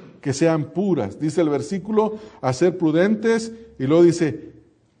 es que sean puras. Dice el versículo, a ser prudentes, y luego dice,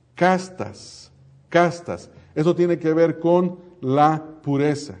 castas. Eso tiene que ver con la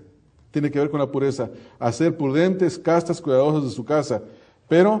pureza. A ser prudentes, castas, cuidadosas de su casa.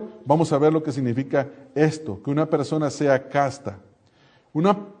 Pero vamos a ver lo que significa esto, que una persona sea casta.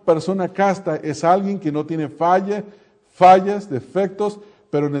 Una persona casta es alguien que no tiene fallas, defectos,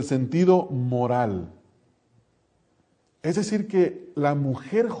 pero en el sentido moral. Es decir, que la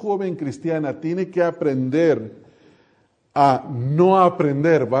mujer joven cristiana tiene que aprender a no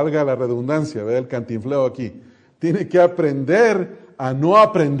aprender, valga la redundancia, ve el cantinfleo aquí. Tiene que aprender a no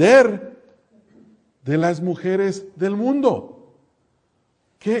aprender de las mujeres del mundo.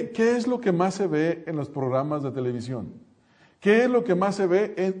 ¿Qué es lo que más se ve en los programas de televisión? ¿Qué es lo que más se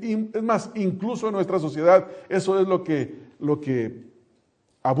ve? Es más, incluso en nuestra sociedad, eso es lo que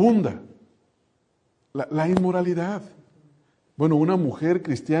abunda. La inmoralidad. Bueno, una mujer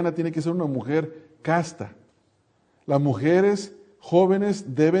cristiana tiene que ser una mujer casta. Las mujeres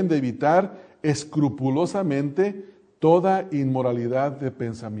jóvenes deben de evitar escrupulosamente toda inmoralidad de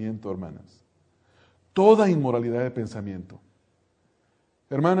pensamiento, hermanas. Toda inmoralidad de pensamiento.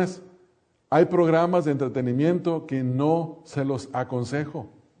 Hermanas, hay programas de entretenimiento que no se los aconsejo,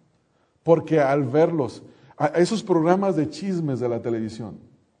 porque al verlos, esos programas de chismes de la televisión,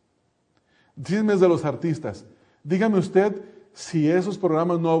 chismes de los artistas, dígame usted si esos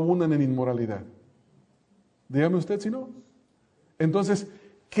programas no abundan en inmoralidad. Dígame usted si no. Entonces,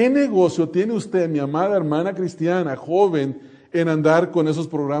 ¿qué negocio tiene usted, mi amada hermana cristiana, joven, en andar con esos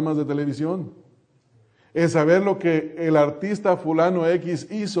programas de televisión? En saber lo que el artista fulano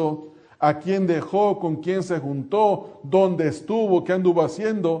X hizo a quién dejó, con quién se juntó, dónde estuvo, qué anduvo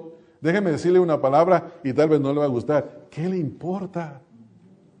haciendo. Déjeme decirle una palabra y tal vez no le va a gustar. ¿Qué le importa?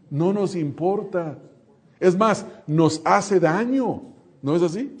 No nos importa. Es más, nos hace daño. ¿No es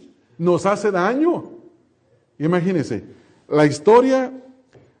así? Nos hace daño. Imagínense, la historia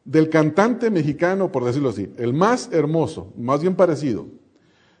del cantante mexicano, por decirlo así, el más hermoso, más bien parecido,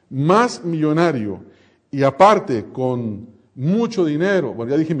 más millonario y aparte con mucho dinero,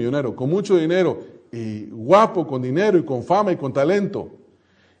 bueno ya dije millonario, con mucho dinero y guapo, con dinero y con fama y con talento,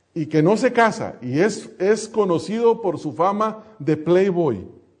 y que no se casa y es conocido por su fama de playboy,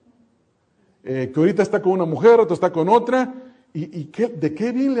 que ahorita está con una mujer, otro está con otra, ¿de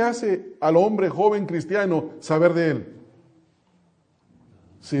qué bien le hace al hombre joven cristiano saber de él?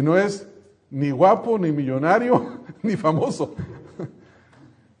 Si no es ni guapo, ni millonario, ni famoso.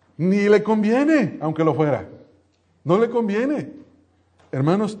 Ni le conviene, aunque lo fuera. No le conviene.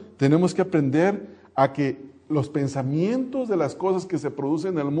 Hermanos, tenemos que aprender a que los pensamientos de las cosas que se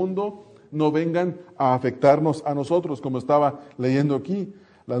producen en el mundo no vengan a afectarnos a nosotros, como estaba leyendo aquí.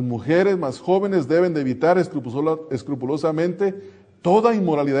 Las mujeres más jóvenes deben de evitar escrupulosamente toda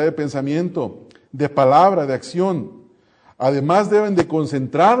inmoralidad de pensamiento, de palabra, de acción. Además deben de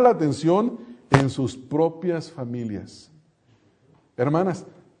concentrar la atención en sus propias familias. Hermanas,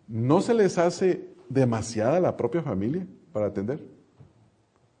 ¿no se les hace demasiada la propia familia para atender?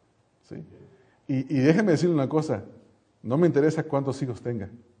 ¿Sí? Y déjenme decirle una cosa, no me interesa cuántos hijos tenga.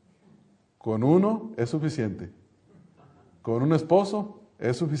 Con uno es suficiente. Con un esposo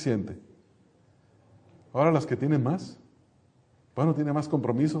es suficiente. Ahora las que tienen más, bueno, tiene más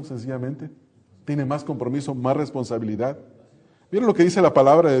compromiso sencillamente. Tiene más compromiso, más responsabilidad. Miren lo que dice la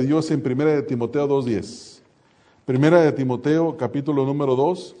palabra de Dios en 1 de Timoteo 2:10. 1 de Timoteo, capítulo número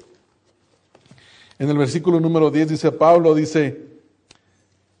 2. En el versículo número 10 dice Pablo, dice,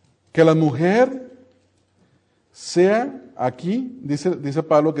 que la mujer sea aquí, dice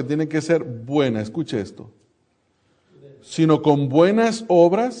Pablo, que tiene que ser buena, escuche esto, sino con buenas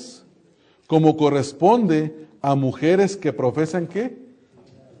obras, como corresponde a mujeres que profesan ¿qué?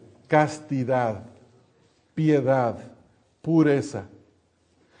 Castidad, piedad, pureza.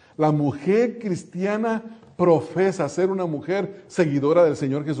 La mujer cristiana profesa ser una mujer seguidora del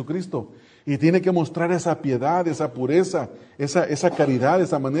Señor Jesucristo y tiene que mostrar esa piedad, esa pureza, esa caridad,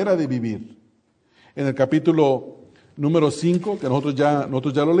 esa manera de vivir. En el capítulo número 5, que nosotros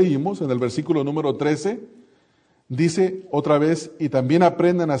ya lo leímos, en el versículo número 13, dice otra vez, y también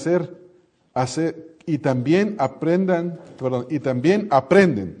aprenden a ser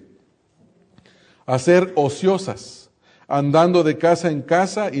ociosas, andando de casa en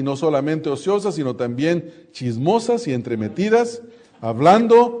casa, y no solamente ociosas, sino también chismosas y entremetidas,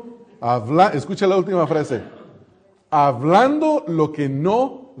 escucha la última frase, hablando lo que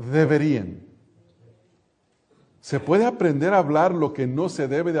no deberían. Se puede aprender a hablar lo que no se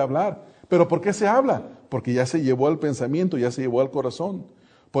debe de hablar, pero ¿por qué se habla? Porque ya se llevó al pensamiento, ya se llevó al corazón.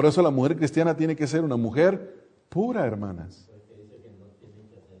 Por eso la mujer cristiana tiene que ser una mujer pura, hermanas.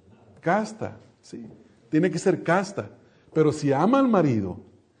 Casta, sí. Tiene que ser casta. Pero si ama al marido,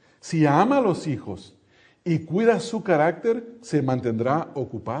 si ama a los hijos y cuida su carácter, se mantendrá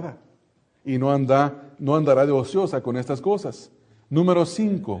ocupada y no andará de ociosa con estas cosas. Número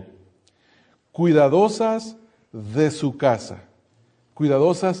 5, cuidadosas de su casa.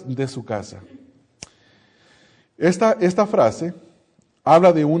 Cuidadosas de su casa. Esta frase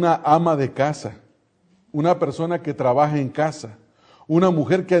habla de una ama de casa, una persona que trabaja en casa, una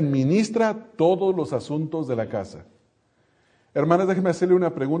mujer que administra todos los asuntos de la casa. Hermanas, déjenme hacerle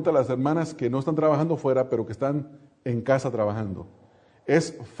una pregunta a las hermanas que no están trabajando fuera, pero que están en casa trabajando.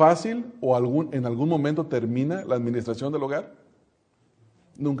 ¿Es fácil o en algún momento termina la administración del hogar?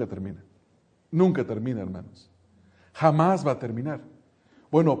 Nunca termina. Nunca termina, hermanos. Jamás va a terminar.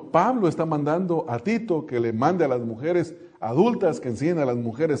 Bueno, Pablo está mandando a Tito que le mande a las mujeres adultas, que enseñen a las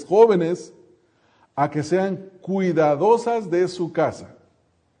mujeres jóvenes a que sean cuidadosas de su casa.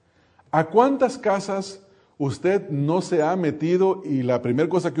 ¿A cuántas casas usted no se ha metido y la primera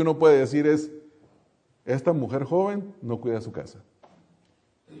cosa que uno puede decir es, esta mujer joven no cuida su casa?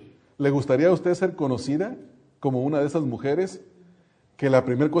 ¿Le gustaría a usted ser conocida como una de esas mujeres que la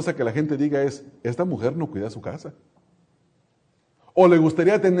primera cosa que la gente diga es, esta mujer no cuida su casa? ¿O le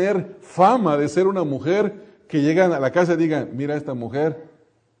gustaría tener fama de ser una mujer que llegan a la casa y digan, mira, esta mujer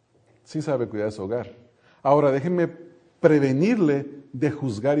sí sabe cuidar de su hogar? Ahora, déjenme prevenirle de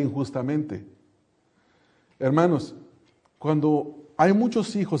juzgar injustamente. Hermanos, cuando hay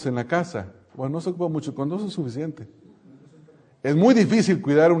muchos hijos en la casa, bueno, no se ocupa mucho, cuando eso es suficiente. Es muy difícil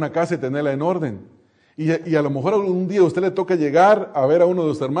cuidar una casa y tenerla en orden. Y a lo mejor un día a usted le toca llegar a ver a uno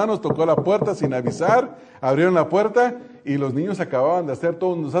de sus hermanos, tocó la puerta sin avisar, abrieron la puerta y los niños acababan de hacer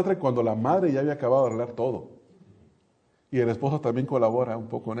todo un desastre cuando la madre ya había acabado de arreglar todo. Y el esposo también colabora un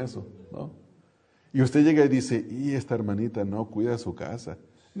poco en eso, ¿no? Y usted llega y dice, y esta hermanita no cuida su casa.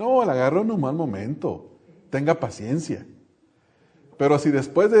 No, la agarró en un mal momento, tenga paciencia. Pero si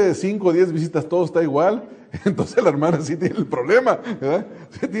después de 5 o 10 visitas todo está igual, entonces la hermana sí tiene el problema, ¿verdad?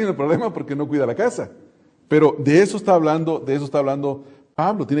 Sí tiene el problema porque no cuida la casa. Pero de eso está hablando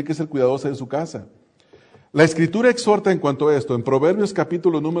Pablo, tiene que ser cuidadosa de su casa. La Escritura exhorta en cuanto a esto, en Proverbios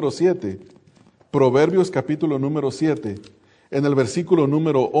capítulo número 7, en el versículo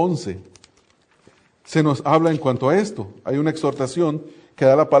número 11, se nos habla en cuanto a esto. Hay una exhortación que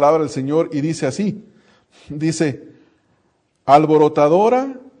da la palabra del Señor y dice así, dice,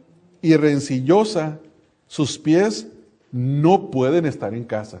 alborotadora y rencillosa, sus pies no pueden estar en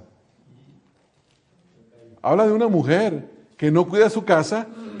casa. Habla de una mujer que no cuida su casa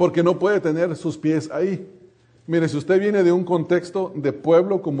porque no puede tener sus pies ahí. Mire, si usted viene de un contexto de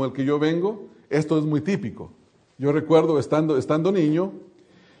pueblo como el que yo vengo, esto es muy típico. Yo recuerdo estando niño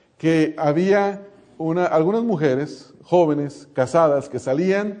que había algunas mujeres jóvenes, casadas, que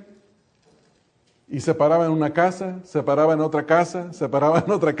salían y se paraban en una casa, se paraban en otra casa, se paraban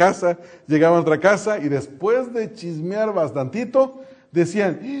en otra casa, llegaban a otra casa y después de chismear bastantito,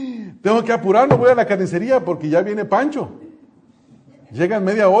 decían, tengo que apurarme, voy a la carnicería porque ya viene Pancho. Llegan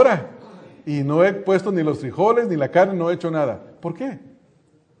media hora y no he puesto ni los frijoles ni la carne, no he hecho nada. ¿Por qué?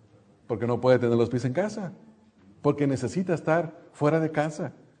 Porque no puede tener los pies en casa, porque necesita estar fuera de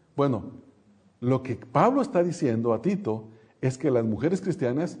casa. Bueno, lo que Pablo está diciendo a Tito es que las mujeres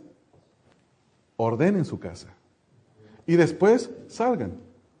cristianas ordenen su casa y después salgan.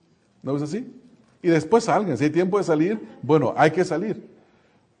 ¿No es así? Y después salgan. Si hay tiempo de salir, bueno, hay que salir.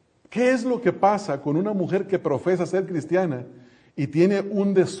 ¿Qué es lo que pasa con una mujer que profesa ser cristiana y tiene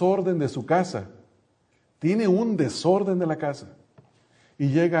un desorden de su casa? Tiene un desorden de la casa. Y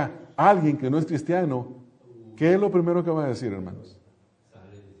llega alguien que no es cristiano, ¿qué es lo primero que va a decir, hermanos?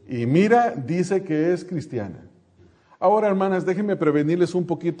 Y mira, dice que es cristiana. Ahora, hermanas, déjenme prevenirles un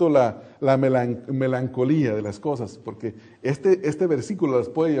poquito la melancolía de las cosas, porque este versículo las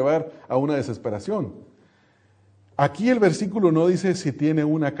puede llevar a una desesperación. Aquí el versículo no dice si tiene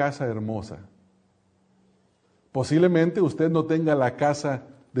una casa hermosa. Posiblemente usted no tenga la casa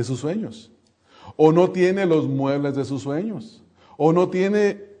de sus sueños, o no tiene los muebles de sus sueños, o no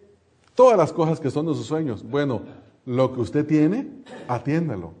tiene todas las cosas que son de sus sueños. Bueno, lo que usted tiene,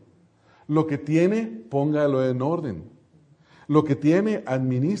 atiéndalo. Lo que tiene, póngalo en orden. Lo que tiene,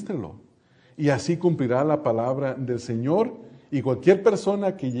 administrelo. Y así cumplirá la palabra del Señor. Y cualquier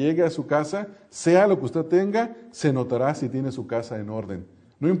persona que llegue a su casa, sea lo que usted tenga, se notará si tiene su casa en orden.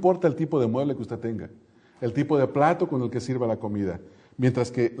 No importa el tipo de mueble que usted tenga, el tipo de plato con el que sirva la comida.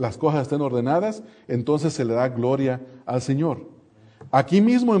 Mientras que las cosas estén ordenadas, entonces se le da gloria al Señor. Aquí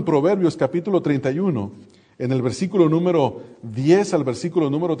mismo en Proverbios capítulo 31, en el versículo número 10 al versículo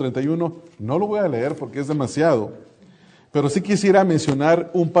número 31, no lo voy a leer porque es demasiado, pero sí quisiera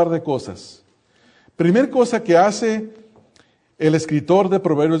mencionar un par de cosas. Primer cosa que hace el escritor de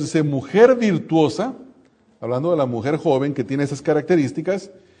Proverbios, dice, mujer virtuosa, hablando de la mujer joven que tiene esas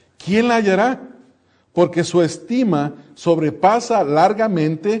características, ¿quién la hallará? Porque su estima sobrepasa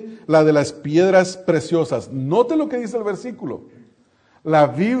largamente la de las piedras preciosas. Note lo que dice el versículo. La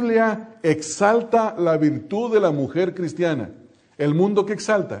Biblia exalta la virtud de la mujer cristiana. ¿El mundo qué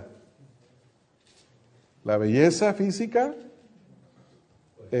exalta? La belleza física,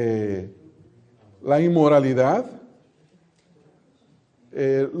 la inmoralidad,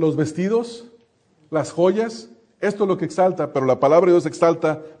 los vestidos, las joyas. Esto es lo que exalta, pero la palabra de Dios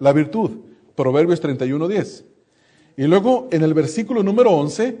exalta la virtud. Proverbios 31:10. Y luego en el versículo número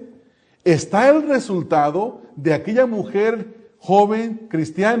 11 está el resultado de aquella mujer joven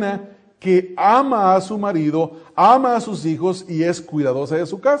cristiana que ama a su marido, ama a sus hijos y es cuidadosa de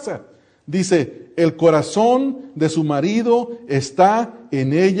su casa. Dice, el corazón de su marido está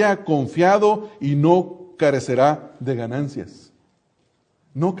en ella confiado y no carecerá de ganancias.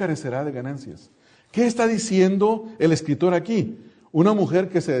 No carecerá de ganancias. ¿Qué está diciendo el escritor aquí? Una mujer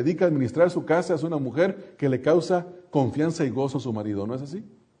que se dedica a administrar su casa es una mujer que le causa confianza y gozo a su marido, ¿no es así?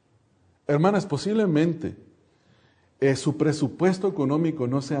 Hermanas, posiblemente su presupuesto económico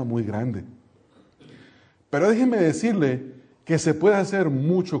no sea muy grande. Pero déjenme decirle que se puede hacer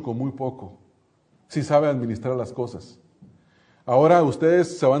mucho con muy poco, si sabe administrar las cosas. Ahora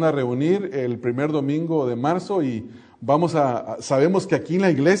ustedes se van a reunir el primer domingo de marzo y sabemos que aquí en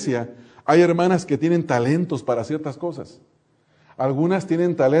la iglesia hay hermanas que tienen talentos para ciertas cosas. Algunas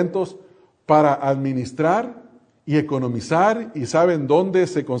tienen talentos para administrar y economizar, y saben dónde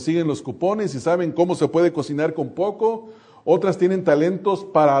se consiguen los cupones, y saben cómo se puede cocinar con poco. Otras tienen talentos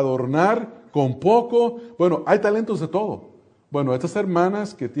para adornar con poco. Bueno, hay talentos de todo. Bueno, estas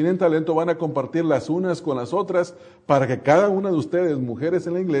hermanas que tienen talento van a compartir las unas con las otras para que cada una de ustedes, mujeres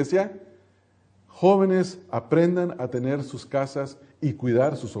en la iglesia, jóvenes, aprendan a tener sus casas y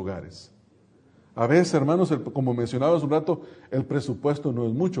cuidar sus hogares. A veces, hermanos, como mencionaba hace un rato, el presupuesto no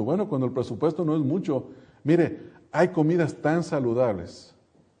es mucho. Bueno, cuando el presupuesto no es mucho, mire, hay comidas tan saludables,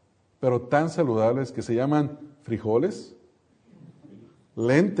 pero tan saludables que se llaman frijoles,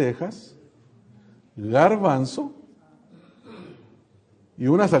 lentejas, garbanzo y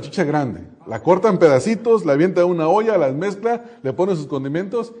una salchicha grande. La corta en pedacitos, la avienta en una olla, las mezcla, le pone sus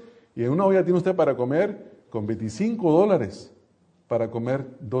condimentos y en una olla tiene usted para comer con $25 para comer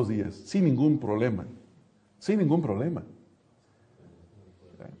 2 días, sin ningún problema. Sin ningún problema.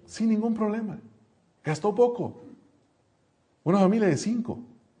 Sin ningún problema. Gastó poco. Una familia de 5.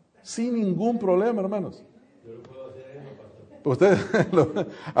 Sin ningún problema, hermanos.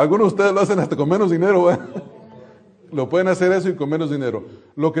 Algunos de ustedes lo hacen hasta con menos dinero, ¿verdad? Lo pueden hacer eso y con menos dinero.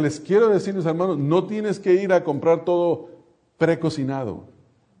 Lo que les quiero decirles, hermanos, no tienes que ir a comprar todo precocinado.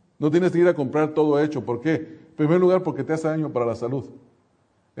 No tienes que ir a comprar todo hecho. ¿Por qué? En primer lugar, porque te hace daño para la salud.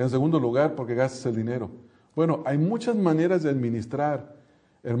 En segundo lugar, porque gastas el dinero. Bueno, hay muchas maneras de administrar,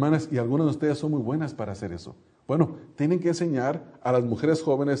 hermanas, y algunas de ustedes son muy buenas para hacer eso. Bueno, tienen que enseñar a las mujeres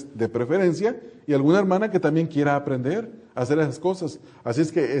jóvenes de preferencia y alguna hermana que también quiera aprender a hacer esas cosas. Así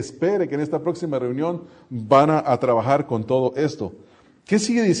es que espere que en esta próxima reunión van a trabajar con todo esto. ¿Qué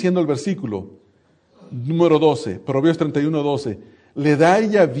sigue diciendo el versículo? Número 12, Proverbios 31:12. Le da a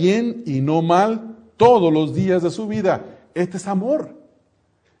ella bien y no mal todos los días de su vida. Este es amor.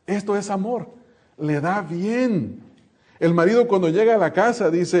 Esto es amor. Le da bien. El marido cuando llega a la casa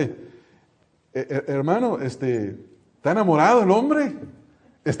dice, hermano, está enamorado el hombre,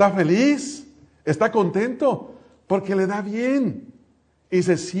 está feliz, está contento, porque le da bien. Y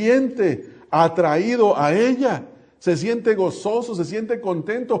se siente atraído a ella, se siente gozoso, se siente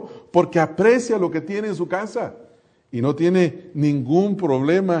contento, porque aprecia lo que tiene en su casa. Y no tiene ningún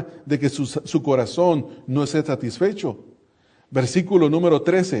problema de que su corazón no esté satisfecho. Versículo número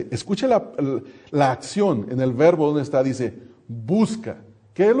 13. Escucha la acción en el verbo donde está. Dice, busca.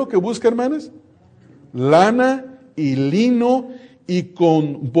 ¿Qué es lo que busca, hermanos? Lana y lino y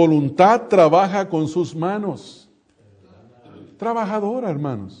con voluntad trabaja con sus manos. Trabajadora,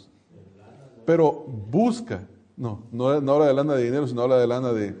 hermanos. Pero busca. No habla de lana de dinero, sino habla de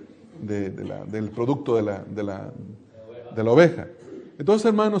lana del producto de la oveja. Entonces,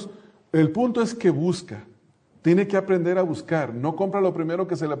 hermanos, el punto es que busca. Tiene que aprender a buscar. No compra lo primero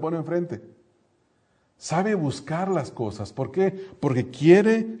que se le pone enfrente. Sabe buscar las cosas. ¿Por qué? Porque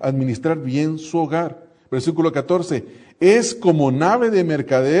quiere administrar bien su hogar. Versículo 14. Es como nave de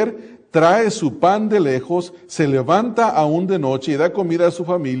mercader, trae su pan de lejos, se levanta aún de noche y da comida a su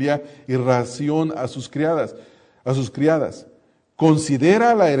familia y ración a sus criadas.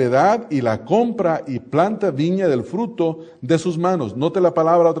 Considera la heredad y la compra y planta viña del fruto de sus manos. Note la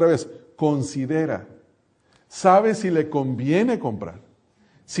palabra otra vez. Considera. Sabe si le conviene comprar.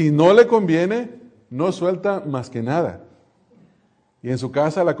 Si no le conviene, no suelta más que nada. Y en su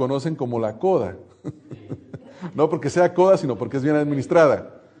casa la conocen como la coda. No porque sea coda, sino porque es bien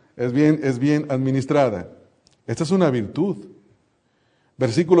administrada. Es bien administrada. Esta es una virtud.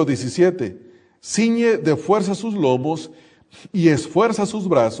 Versículo 17. Ciñe de fuerza sus lomos y esfuerza sus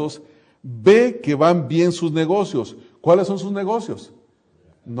brazos. Ve que van bien sus negocios. ¿Cuáles son sus negocios?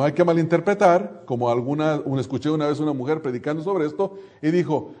 No hay que malinterpretar, como escuché una vez una mujer predicando sobre esto y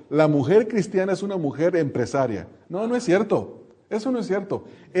dijo, la mujer cristiana es una mujer empresaria. No es cierto. Eso no es cierto.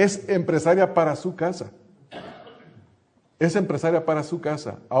 Es empresaria para su casa. Es empresaria para su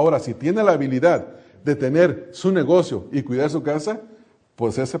casa. Ahora, si tiene la habilidad de tener su negocio y cuidar su casa,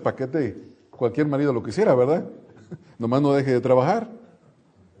 pues ese paquete cualquier marido lo quisiera, ¿verdad? Nomás no deje de trabajar.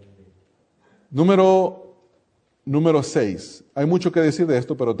 Número 6. Hay mucho que decir de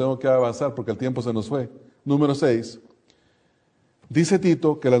esto, pero tengo que avanzar porque el tiempo se nos fue. Número 6. Dice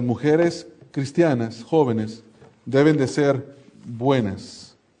Tito que las mujeres cristianas, jóvenes, deben de ser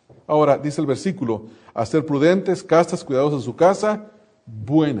buenas. Ahora, dice el versículo, a ser prudentes, castas, cuidadosas de su casa,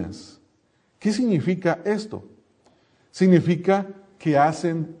 buenas. ¿Qué significa esto? Significa que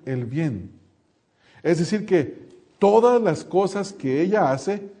hacen el bien. Es decir, que todas las cosas que ella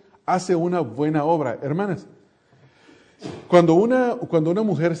hace una buena obra. Hermanas, cuando una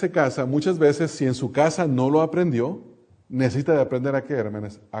mujer se casa, muchas veces, si en su casa no lo aprendió, necesita de aprender ¿a qué,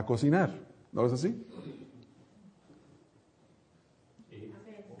 hermanas? A cocinar. ¿No es así?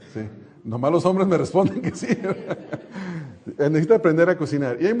 Sí. Nomás los hombres me responden que sí. Necesita aprender a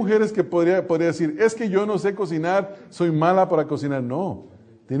cocinar. Y hay mujeres que podría decir, es que yo no sé cocinar, soy mala para cocinar. No,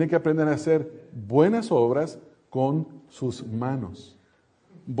 tiene que aprender a hacer buenas obras con sus manos.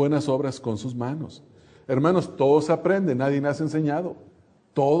 Buenas obras con sus manos. Hermanos, todo se aprende, nadie nace enseñado.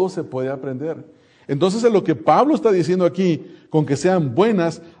 Todo se puede aprender. Entonces, en lo que Pablo está diciendo aquí, con que sean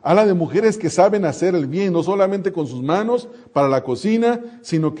buenas, habla de mujeres que saben hacer el bien, no solamente con sus manos para la cocina,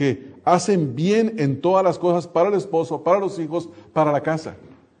 sino que hacen bien en todas las cosas para el esposo, para los hijos, para la casa.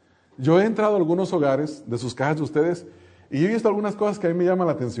 Yo he entrado a algunos hogares de sus casas de ustedes y he visto algunas cosas que a mí me llaman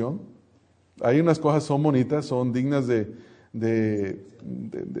la atención. Hay unas cosas son bonitas, son dignas de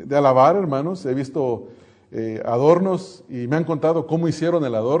alabar, hermanos. He visto adornos y me han contado cómo hicieron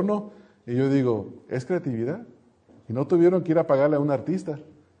el adorno. Y yo digo, es creatividad. Y no tuvieron que ir a pagarle a un artista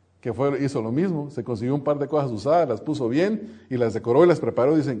que hizo lo mismo. Se consiguió un par de cosas usadas, las puso bien y las decoró y las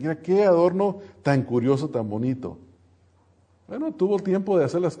preparó. Dicen, mira, qué adorno tan curioso, tan bonito. Bueno, tuvo el tiempo de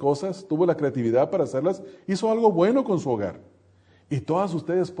hacer las cosas, tuvo la creatividad para hacerlas, hizo algo bueno con su hogar. Y todas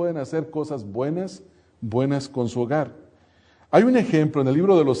ustedes pueden hacer cosas buenas con su hogar. Hay un ejemplo en el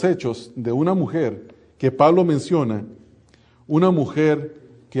libro de los Hechos de una mujer que Pablo menciona, una mujer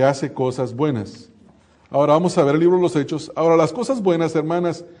que hace cosas buenas. Ahora vamos a ver el libro de los Hechos. Ahora, las cosas buenas,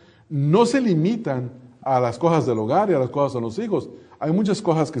 hermanas, no se limitan a las cosas del hogar y a las cosas de los hijos. Hay muchas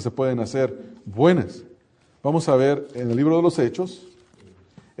cosas que se pueden hacer buenas. Vamos a ver en el libro de los Hechos,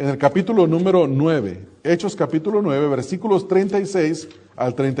 en el capítulo número 9, Hechos capítulo 9, versículos 36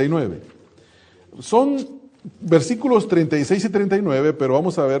 al 39. Son versículos 36 y 39, pero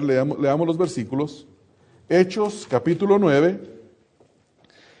vamos a ver, leamos los versículos. Hechos capítulo 9,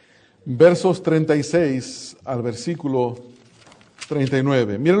 versos 36 al versículo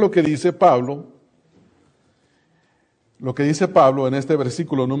 39. Miren lo que dice Pablo. Lo que dice Pablo en este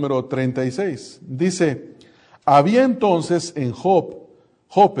versículo número 36. Dice, había entonces en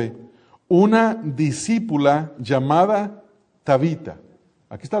Jope una discípula llamada Tabita.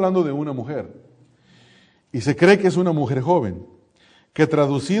 Aquí está hablando de una mujer. Y se cree que es una mujer joven, que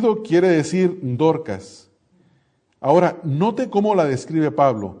traducido quiere decir Dorcas. Ahora, note cómo la describe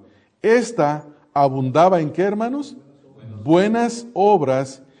Pablo. Esta abundaba en ¿qué, hermanos? Buenas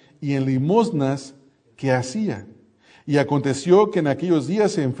obras y en limosnas que hacía. Y aconteció que en aquellos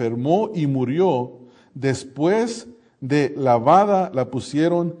días se enfermó y murió. Después de lavada la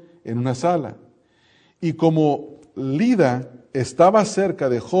pusieron en una sala. Y como Lida estaba cerca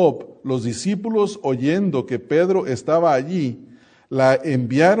de Job, los discípulos oyendo que Pedro estaba allí, le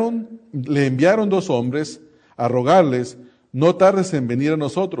enviaron 2 hombres a rogarles, no tardes en venir a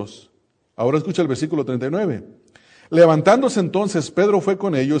nosotros. Ahora escucha el versículo 39. Levantándose entonces, Pedro fue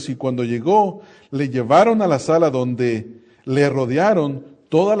con ellos y cuando llegó, le llevaron a la sala donde le rodearon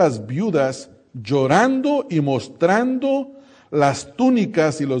todas las viudas, llorando y mostrando las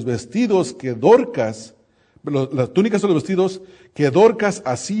túnicas y los vestidos que Dorcas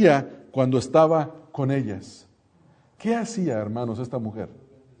hacía cuando estaba con ellas. ¿Qué hacía, hermanos, esta mujer?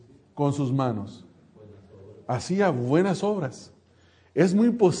 Con sus manos. Hacía buenas obras. Es muy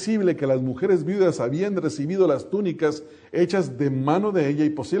posible que las mujeres viudas habían recibido las túnicas hechas de mano de ella y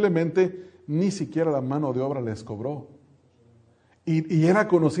posiblemente ni siquiera la mano de obra les cobró. Y era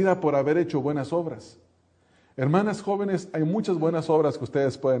conocida por haber hecho buenas obras. Hermanas jóvenes, hay muchas buenas obras que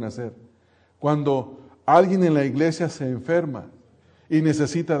ustedes pueden hacer. Cuando alguien en la iglesia se enferma y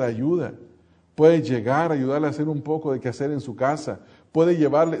necesita de ayuda, puede llegar a ayudarle a hacer un poco de quehacer en su casa. Puede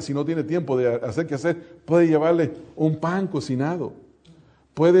llevarle, si no tiene tiempo de hacer quehacer, puede llevarle un pan cocinado.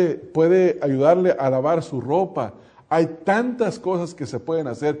 Puede ayudarle a lavar su ropa. Hay tantas cosas que se pueden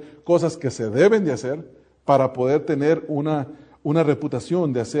hacer, cosas que se deben de hacer para poder tener una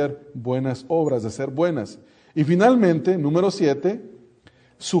reputación de hacer buenas obras, de ser buenas. Y finalmente, número 7,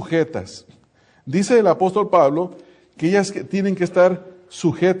 sujetas. Dice el apóstol Pablo que ellas tienen que estar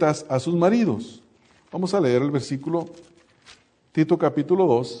sujetas a sus maridos. Vamos a leer el versículo, Tito capítulo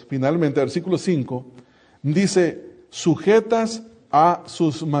 2, finalmente, versículo 5, dice, sujetas a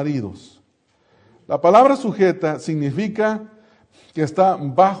sus maridos. La palabra sujeta significa que está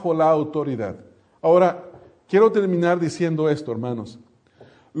bajo la autoridad. Ahora, quiero terminar diciendo esto, hermanos.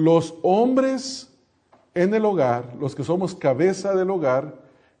 Los hombres en el hogar, los que somos cabeza del hogar,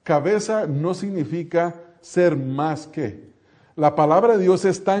 cabeza no significa ser más que. La palabra de Dios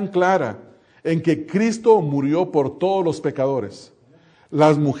es tan clara en que Cristo murió por todos los pecadores.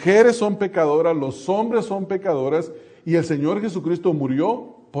 Las mujeres son pecadoras, los hombres son pecadores y el Señor Jesucristo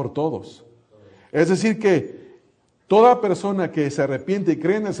murió por todos. Es decir que toda persona que se arrepiente y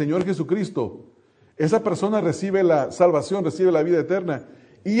cree en el Señor Jesucristo, esa persona recibe la salvación, recibe la vida eterna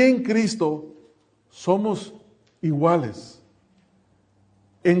Y en Cristo somos iguales.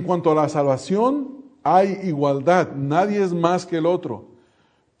 En cuanto a la salvación, hay igualdad. Nadie es más que el otro.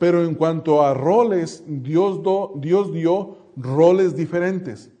 Pero en cuanto a roles, Dios dio roles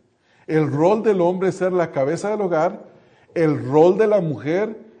diferentes. El rol del hombre es ser la cabeza del hogar. El rol de la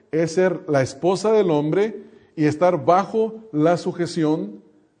mujer es ser la esposa del hombre y estar bajo la sujeción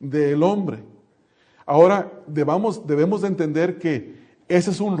del hombre. Ahora, debemos de entender que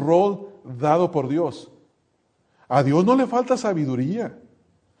ese es un rol dado por Dios. A Dios no le falta sabiduría.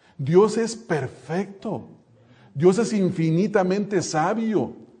 Dios es perfecto. Dios es infinitamente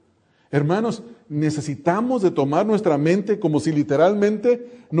sabio. Hermanos, necesitamos de tomar nuestra mente como si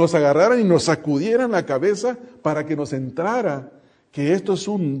literalmente nos agarraran y nos sacudieran la cabeza para que nos entrara que esto es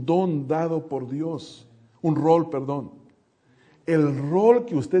un don dado por Dios. Un rol, perdón. El rol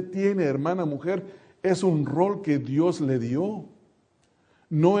que usted tiene, hermana mujer, es un rol que Dios le dio.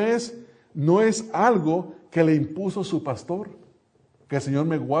 No es algo que le impuso su pastor. Que el Señor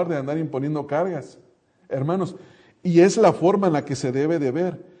me guarde de andar imponiendo cargas. Hermanos, y es la forma en la que se debe de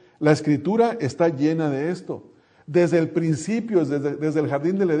ver. La Escritura está llena de esto. Desde el principio, desde el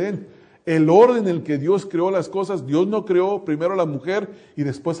jardín del Edén, el orden en el que Dios creó las cosas, Dios no creó primero a la mujer y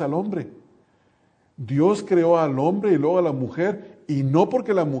después al hombre. Dios creó al hombre y luego a la mujer, y no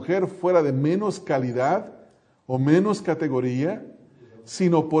porque la mujer fuera de menos calidad o menos categoría,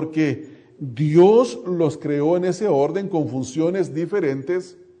 sino porque Dios los creó en ese orden con funciones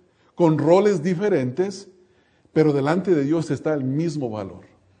diferentes, con roles diferentes, pero delante de Dios está el mismo valor.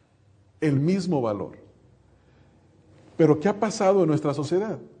 El mismo valor. Pero ¿qué ha pasado en nuestra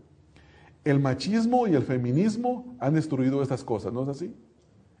sociedad? El machismo y el feminismo han destruido estas cosas, ¿no es así?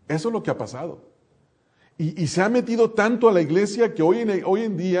 Eso es lo que ha pasado. Y se ha metido tanto a la iglesia que hoy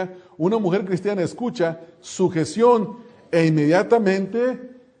en día una mujer cristiana escucha sujeción e inmediatamente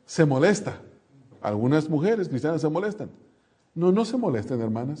se molesta. Algunas mujeres cristianas se molestan. No se molesten,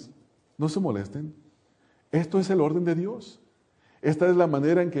 hermanas. No se molesten. Esto es el orden de Dios. Esta es la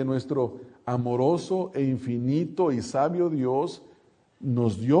manera en que nuestro amoroso e infinito y sabio Dios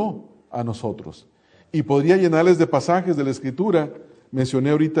nos dio a nosotros. Y podría llenarles de pasajes de la Escritura.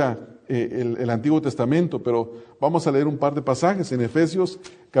 Mencioné ahorita el Antiguo Testamento, pero vamos a leer un par de pasajes en Efesios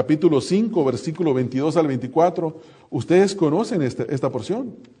capítulo 5, versículo 22 al 24. Ustedes conocen esta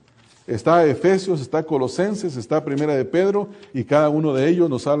porción. Está Efesios, está Colosenses, está Primera de Pedro, y cada uno de ellos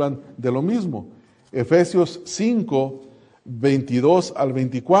nos hablan de lo mismo. Efesios 5, 22 al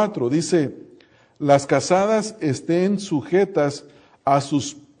 24, dice: las casadas estén sujetas a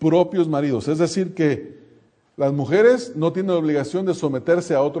sus propios maridos. Es decir que las mujeres no tienen obligación de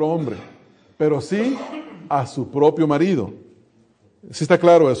someterse a otro hombre, pero sí a su propio marido. ¿Sí está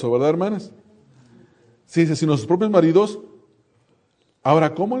claro eso, verdad, hermanas? Sí, sino a sus propios maridos.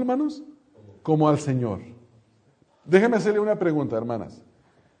 Ahora, ¿cómo, hermanos? Como al Señor. Déjenme hacerle una pregunta, hermanas.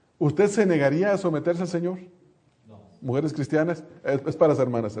 ¿Usted se negaría a someterse al Señor? No. Mujeres cristianas, es para las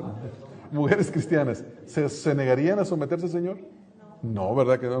hermanas, hermanas. Mujeres cristianas, ¿se negarían a someterse al Señor? No,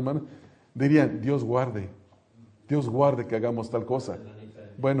 ¿verdad que no, hermanas? Dirían, Dios guarde que hagamos tal cosa.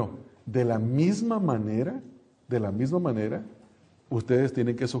 Bueno, de la misma manera, ustedes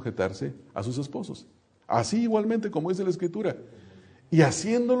tienen que sujetarse a sus esposos. Así igualmente como dice la Escritura. Y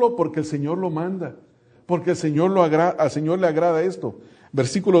haciéndolo porque el Señor lo manda, porque al Señor le agrada esto.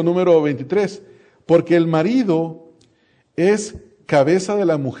 Versículo número 23. Porque el marido es cabeza de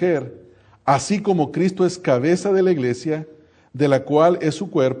la mujer, así como Cristo es cabeza de la iglesia, de la cual es su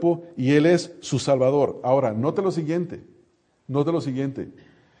cuerpo, y Él es su Salvador. Ahora, note lo siguiente.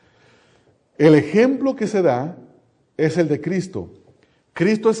 El ejemplo que se da es el de Cristo.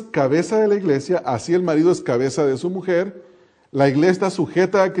 Cristo es cabeza de la iglesia, así el marido es cabeza de su mujer. La iglesia está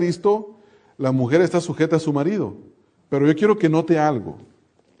sujeta a Cristo, la mujer está sujeta a su marido. Pero yo quiero que note algo.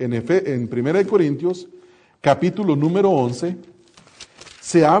 En 1 Corintios, capítulo número 11,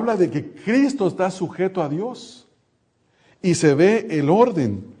 se habla de que Cristo está sujeto a Dios. Y se ve el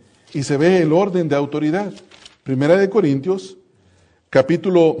orden de autoridad. 1 Corintios,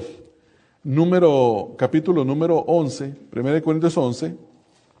 capítulo número 11, 1 Corintios 11,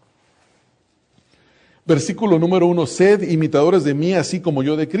 versículo número 1, sed imitadores de mí, así como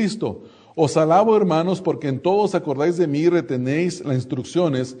yo de Cristo. Os alabo, hermanos, porque en todo os acordáis de mí y retenéis las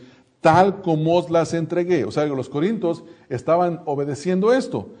instrucciones, tal como os las entregué. O sea, los corintios estaban obedeciendo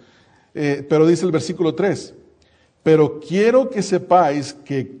esto. Pero dice el versículo 3, pero quiero que sepáis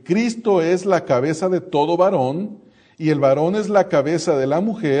que Cristo es la cabeza de todo varón, y el varón es la cabeza de la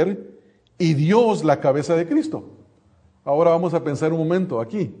mujer, y Dios la cabeza de Cristo. Ahora vamos a pensar un momento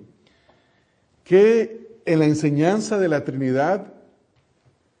aquí. Que en la enseñanza de la Trinidad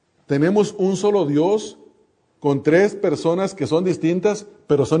 ¿Tenemos un solo Dios con tres personas que son distintas,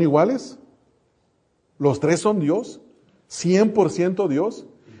 pero son iguales? ¿Los tres son Dios? ¿100% Dios?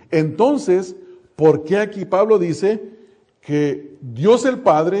 Entonces, ¿por qué aquí Pablo dice que Dios el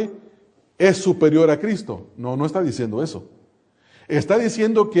Padre es superior a Cristo? No, no está diciendo eso. Está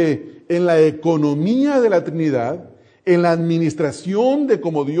diciendo que en la economía de la Trinidad, en la administración de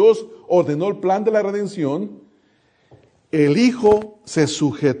cómo Dios ordenó el plan de la redención, el Hijo se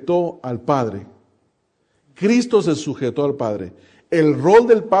sujetó al Padre. Cristo se sujetó al Padre. El rol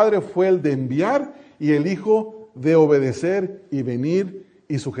del Padre fue el de enviar y el Hijo de obedecer y venir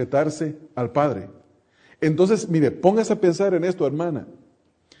y sujetarse al Padre. Entonces, mire, póngase a pensar en esto, hermana.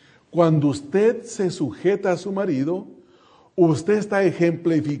 Cuando usted se sujeta a su marido, usted está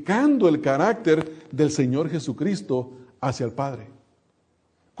ejemplificando el carácter del Señor Jesucristo hacia el Padre,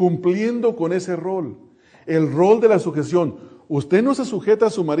 cumpliendo con ese rol, el rol de la sujeción. Usted no se sujeta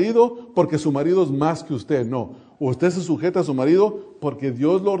a su marido porque su marido es más que usted, no. Usted se sujeta a su marido porque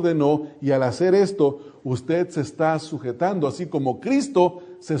Dios lo ordenó y al hacer esto, usted se está sujetando, así como Cristo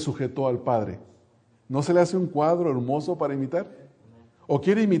se sujetó al Padre. ¿No se le hace un cuadro hermoso para imitar? ¿O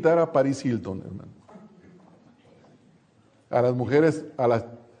quiere imitar a Paris Hilton, hermano? A las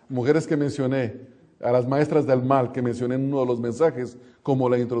mujeres que mencioné, a las maestras del mal que mencioné en uno de los mensajes, como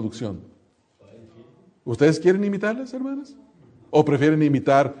la introducción. ¿Ustedes quieren imitarlas, hermanas? ¿O prefieren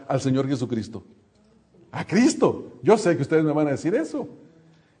imitar al Señor Jesucristo? A Cristo. Yo sé que ustedes me van a decir eso.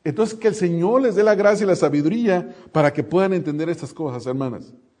 Entonces, que el Señor les dé la gracia y la sabiduría para que puedan entender estas cosas,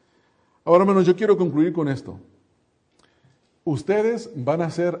 hermanas. Ahora, hermanos, yo quiero concluir con esto. Ustedes van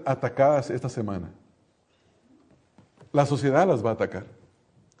a ser atacadas esta semana. La sociedad las va a atacar.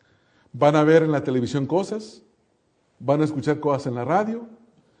 Van a ver en la televisión cosas, van a escuchar cosas en la radio,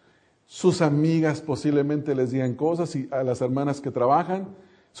 sus amigas posiblemente les digan cosas y a las hermanas que trabajan,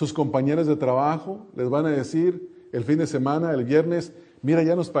 sus compañeros de trabajo les van a decir el fin de semana, el viernes, mira,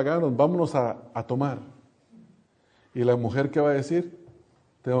 ya nos pagaron, vámonos a tomar. Y la mujer, ¿qué va a decir?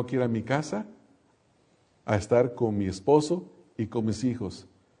 Tengo que ir a mi casa a estar con mi esposo y con mis hijos.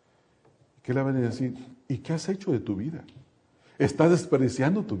 ¿Qué le van a decir? ¿Y qué has hecho de tu vida? Estás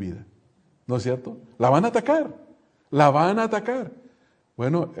desperdiciando tu vida, ¿no es cierto? La van a atacar, la van a atacar.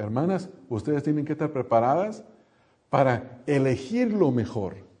 Bueno, hermanas, ustedes tienen que estar preparadas para elegir lo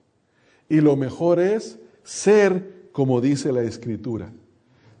mejor. Y lo mejor es ser como dice la Escritura.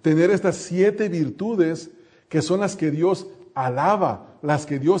 Tener estas 7 virtudes que son las que Dios alaba, las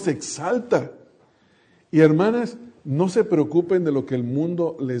que Dios exalta. Y hermanas, no se preocupen de lo que el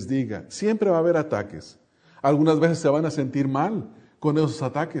mundo les diga. Siempre va a haber ataques. Algunas veces se van a sentir mal con esos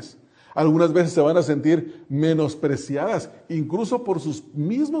ataques. Algunas veces se van a sentir menospreciadas, incluso por sus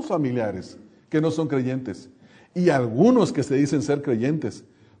mismos familiares que no son creyentes. Y algunos que se dicen ser creyentes,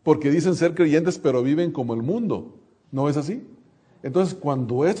 porque dicen ser creyentes pero viven como el mundo. ¿No es así? Entonces,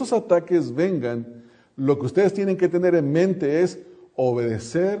 cuando estos ataques vengan, lo que ustedes tienen que tener en mente es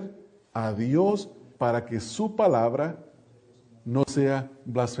obedecer a Dios para que su palabra no sea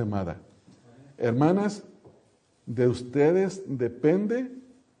blasfemada. Hermanas, de ustedes depende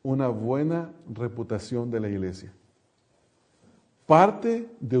una buena reputación de la iglesia. Parte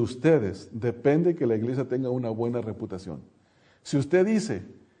de ustedes depende que la iglesia tenga una buena reputación. Si usted dice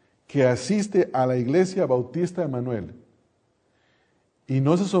que asiste a la iglesia bautista Emanuel y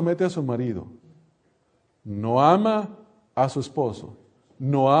no se somete a su marido, no ama a su esposo,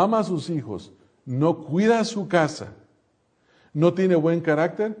 no ama a sus hijos, no cuida su casa, no tiene buen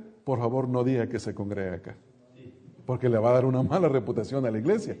carácter, por favor no diga que se congrega acá, porque le va a dar una mala reputación a la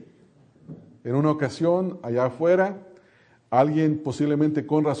iglesia. En una ocasión, allá afuera, alguien posiblemente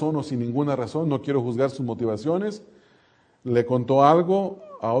con razón o sin ninguna razón, no quiero juzgar sus motivaciones, le contó algo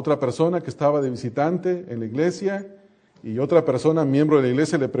a otra persona que estaba de visitante en la iglesia y otra persona, miembro de la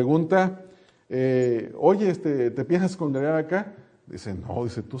iglesia, le pregunta, oye, ¿te piensas congregar acá? Dice, no,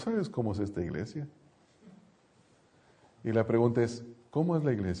 dice, ¿tú sabes cómo es esta iglesia? Y la pregunta es, ¿cómo es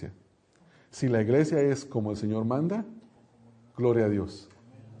la iglesia? Si la iglesia es como el Señor manda, gloria a Dios.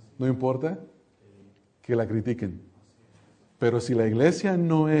 No importa que la critiquen. Pero si la iglesia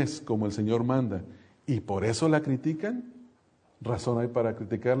no es como el Señor manda y por eso la critican, razón hay para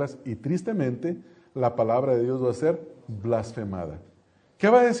criticarlas y tristemente la palabra de Dios va a ser blasfemada. ¿Qué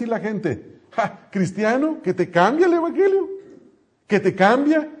va a decir la gente? ¡Ja! ¿Cristiano? ¿Que te cambia el evangelio? ¿Que te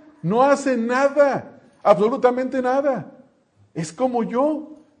cambia? No hace nada, absolutamente nada. Es como yo.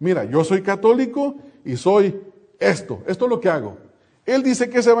 Mira, yo soy católico y soy esto es lo que hago. Él dice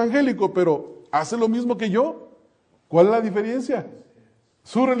que es evangélico, pero hace lo mismo que yo. ¿Cuál es la diferencia?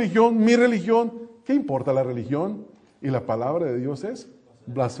 Su religión, mi religión, ¿qué importa la religión? Y la palabra de Dios es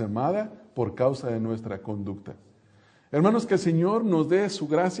blasfemada por causa de nuestra conducta. Hermanos, que el Señor nos dé su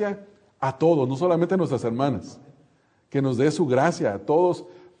gracia a todos, no solamente a nuestras hermanas, que nos dé su gracia a todos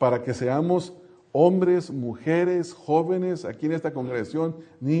para que seamos hombres, mujeres, jóvenes, aquí en esta congregación,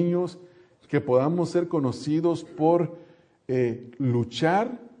 niños, que podamos ser conocidos por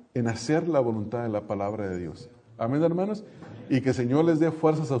luchar en hacer la voluntad de la palabra de Dios. Amén, hermanos. Y que el Señor les dé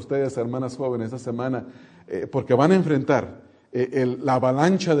fuerzas a ustedes, hermanas jóvenes, esta semana, porque van a enfrentar la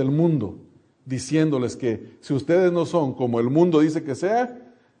avalancha del mundo, diciéndoles que si ustedes no son como el mundo dice que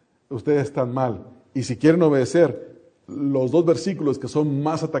sea, ustedes están mal. Y si quieren obedecer los dos versículos que son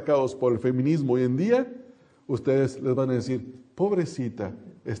más atacados por el feminismo hoy en día, ustedes les van a decir, pobrecita,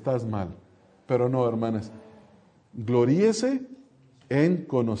 estás mal. Pero no, hermanas, gloríese en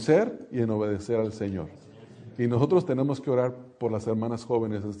conocer y en obedecer al Señor. Y nosotros tenemos que orar por las hermanas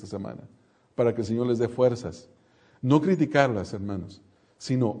jóvenes esta semana, para que el Señor les dé fuerzas. No criticarlas, hermanos,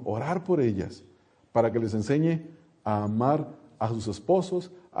 sino orar por ellas, para que les enseñe a amar a sus esposos,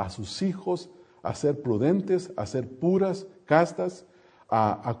 a sus hijos, a ser prudentes, a ser puras, castas,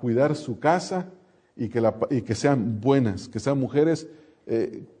 a cuidar su casa y que sean buenas, que sean mujeres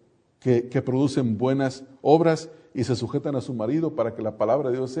que producen buenas obras y se sujetan a su marido para que la palabra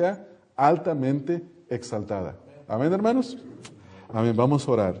de Dios sea altamente exaltada. Amén, hermanos. Amén. Vamos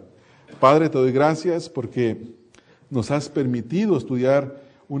a orar. Padre, te doy gracias porque nos has permitido estudiar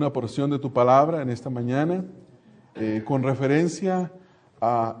una porción de tu palabra en esta mañana con referencia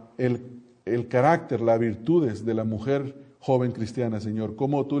a el carácter, las virtudes de la mujer joven cristiana, Señor.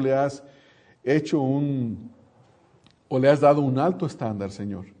 Cómo tú le has hecho le has dado un alto estándar,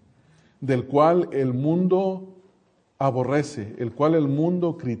 Señor, del cual el mundo aborrece, el cual el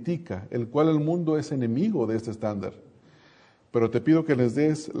mundo critica, el cual el mundo es enemigo de este estándar. Pero te pido que les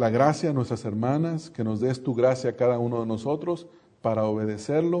des la gracia a nuestras hermanas, que nos des tu gracia a cada uno de nosotros para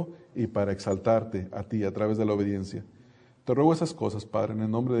obedecerlo y para exaltarte a ti a través de la obediencia. Te ruego esas cosas, Padre, en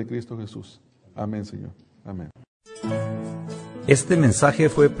el nombre de Cristo Jesús. Amén, Señor. Amén. Este mensaje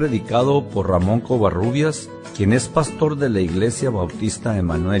fue predicado por Ramón Covarrubias, quien es pastor de la Iglesia Bautista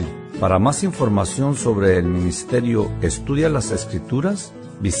Emanuel. Para más información sobre el ministerio Estudia las Escrituras,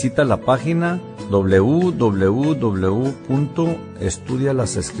 visita la página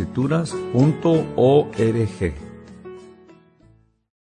www.estudialasescrituras.org.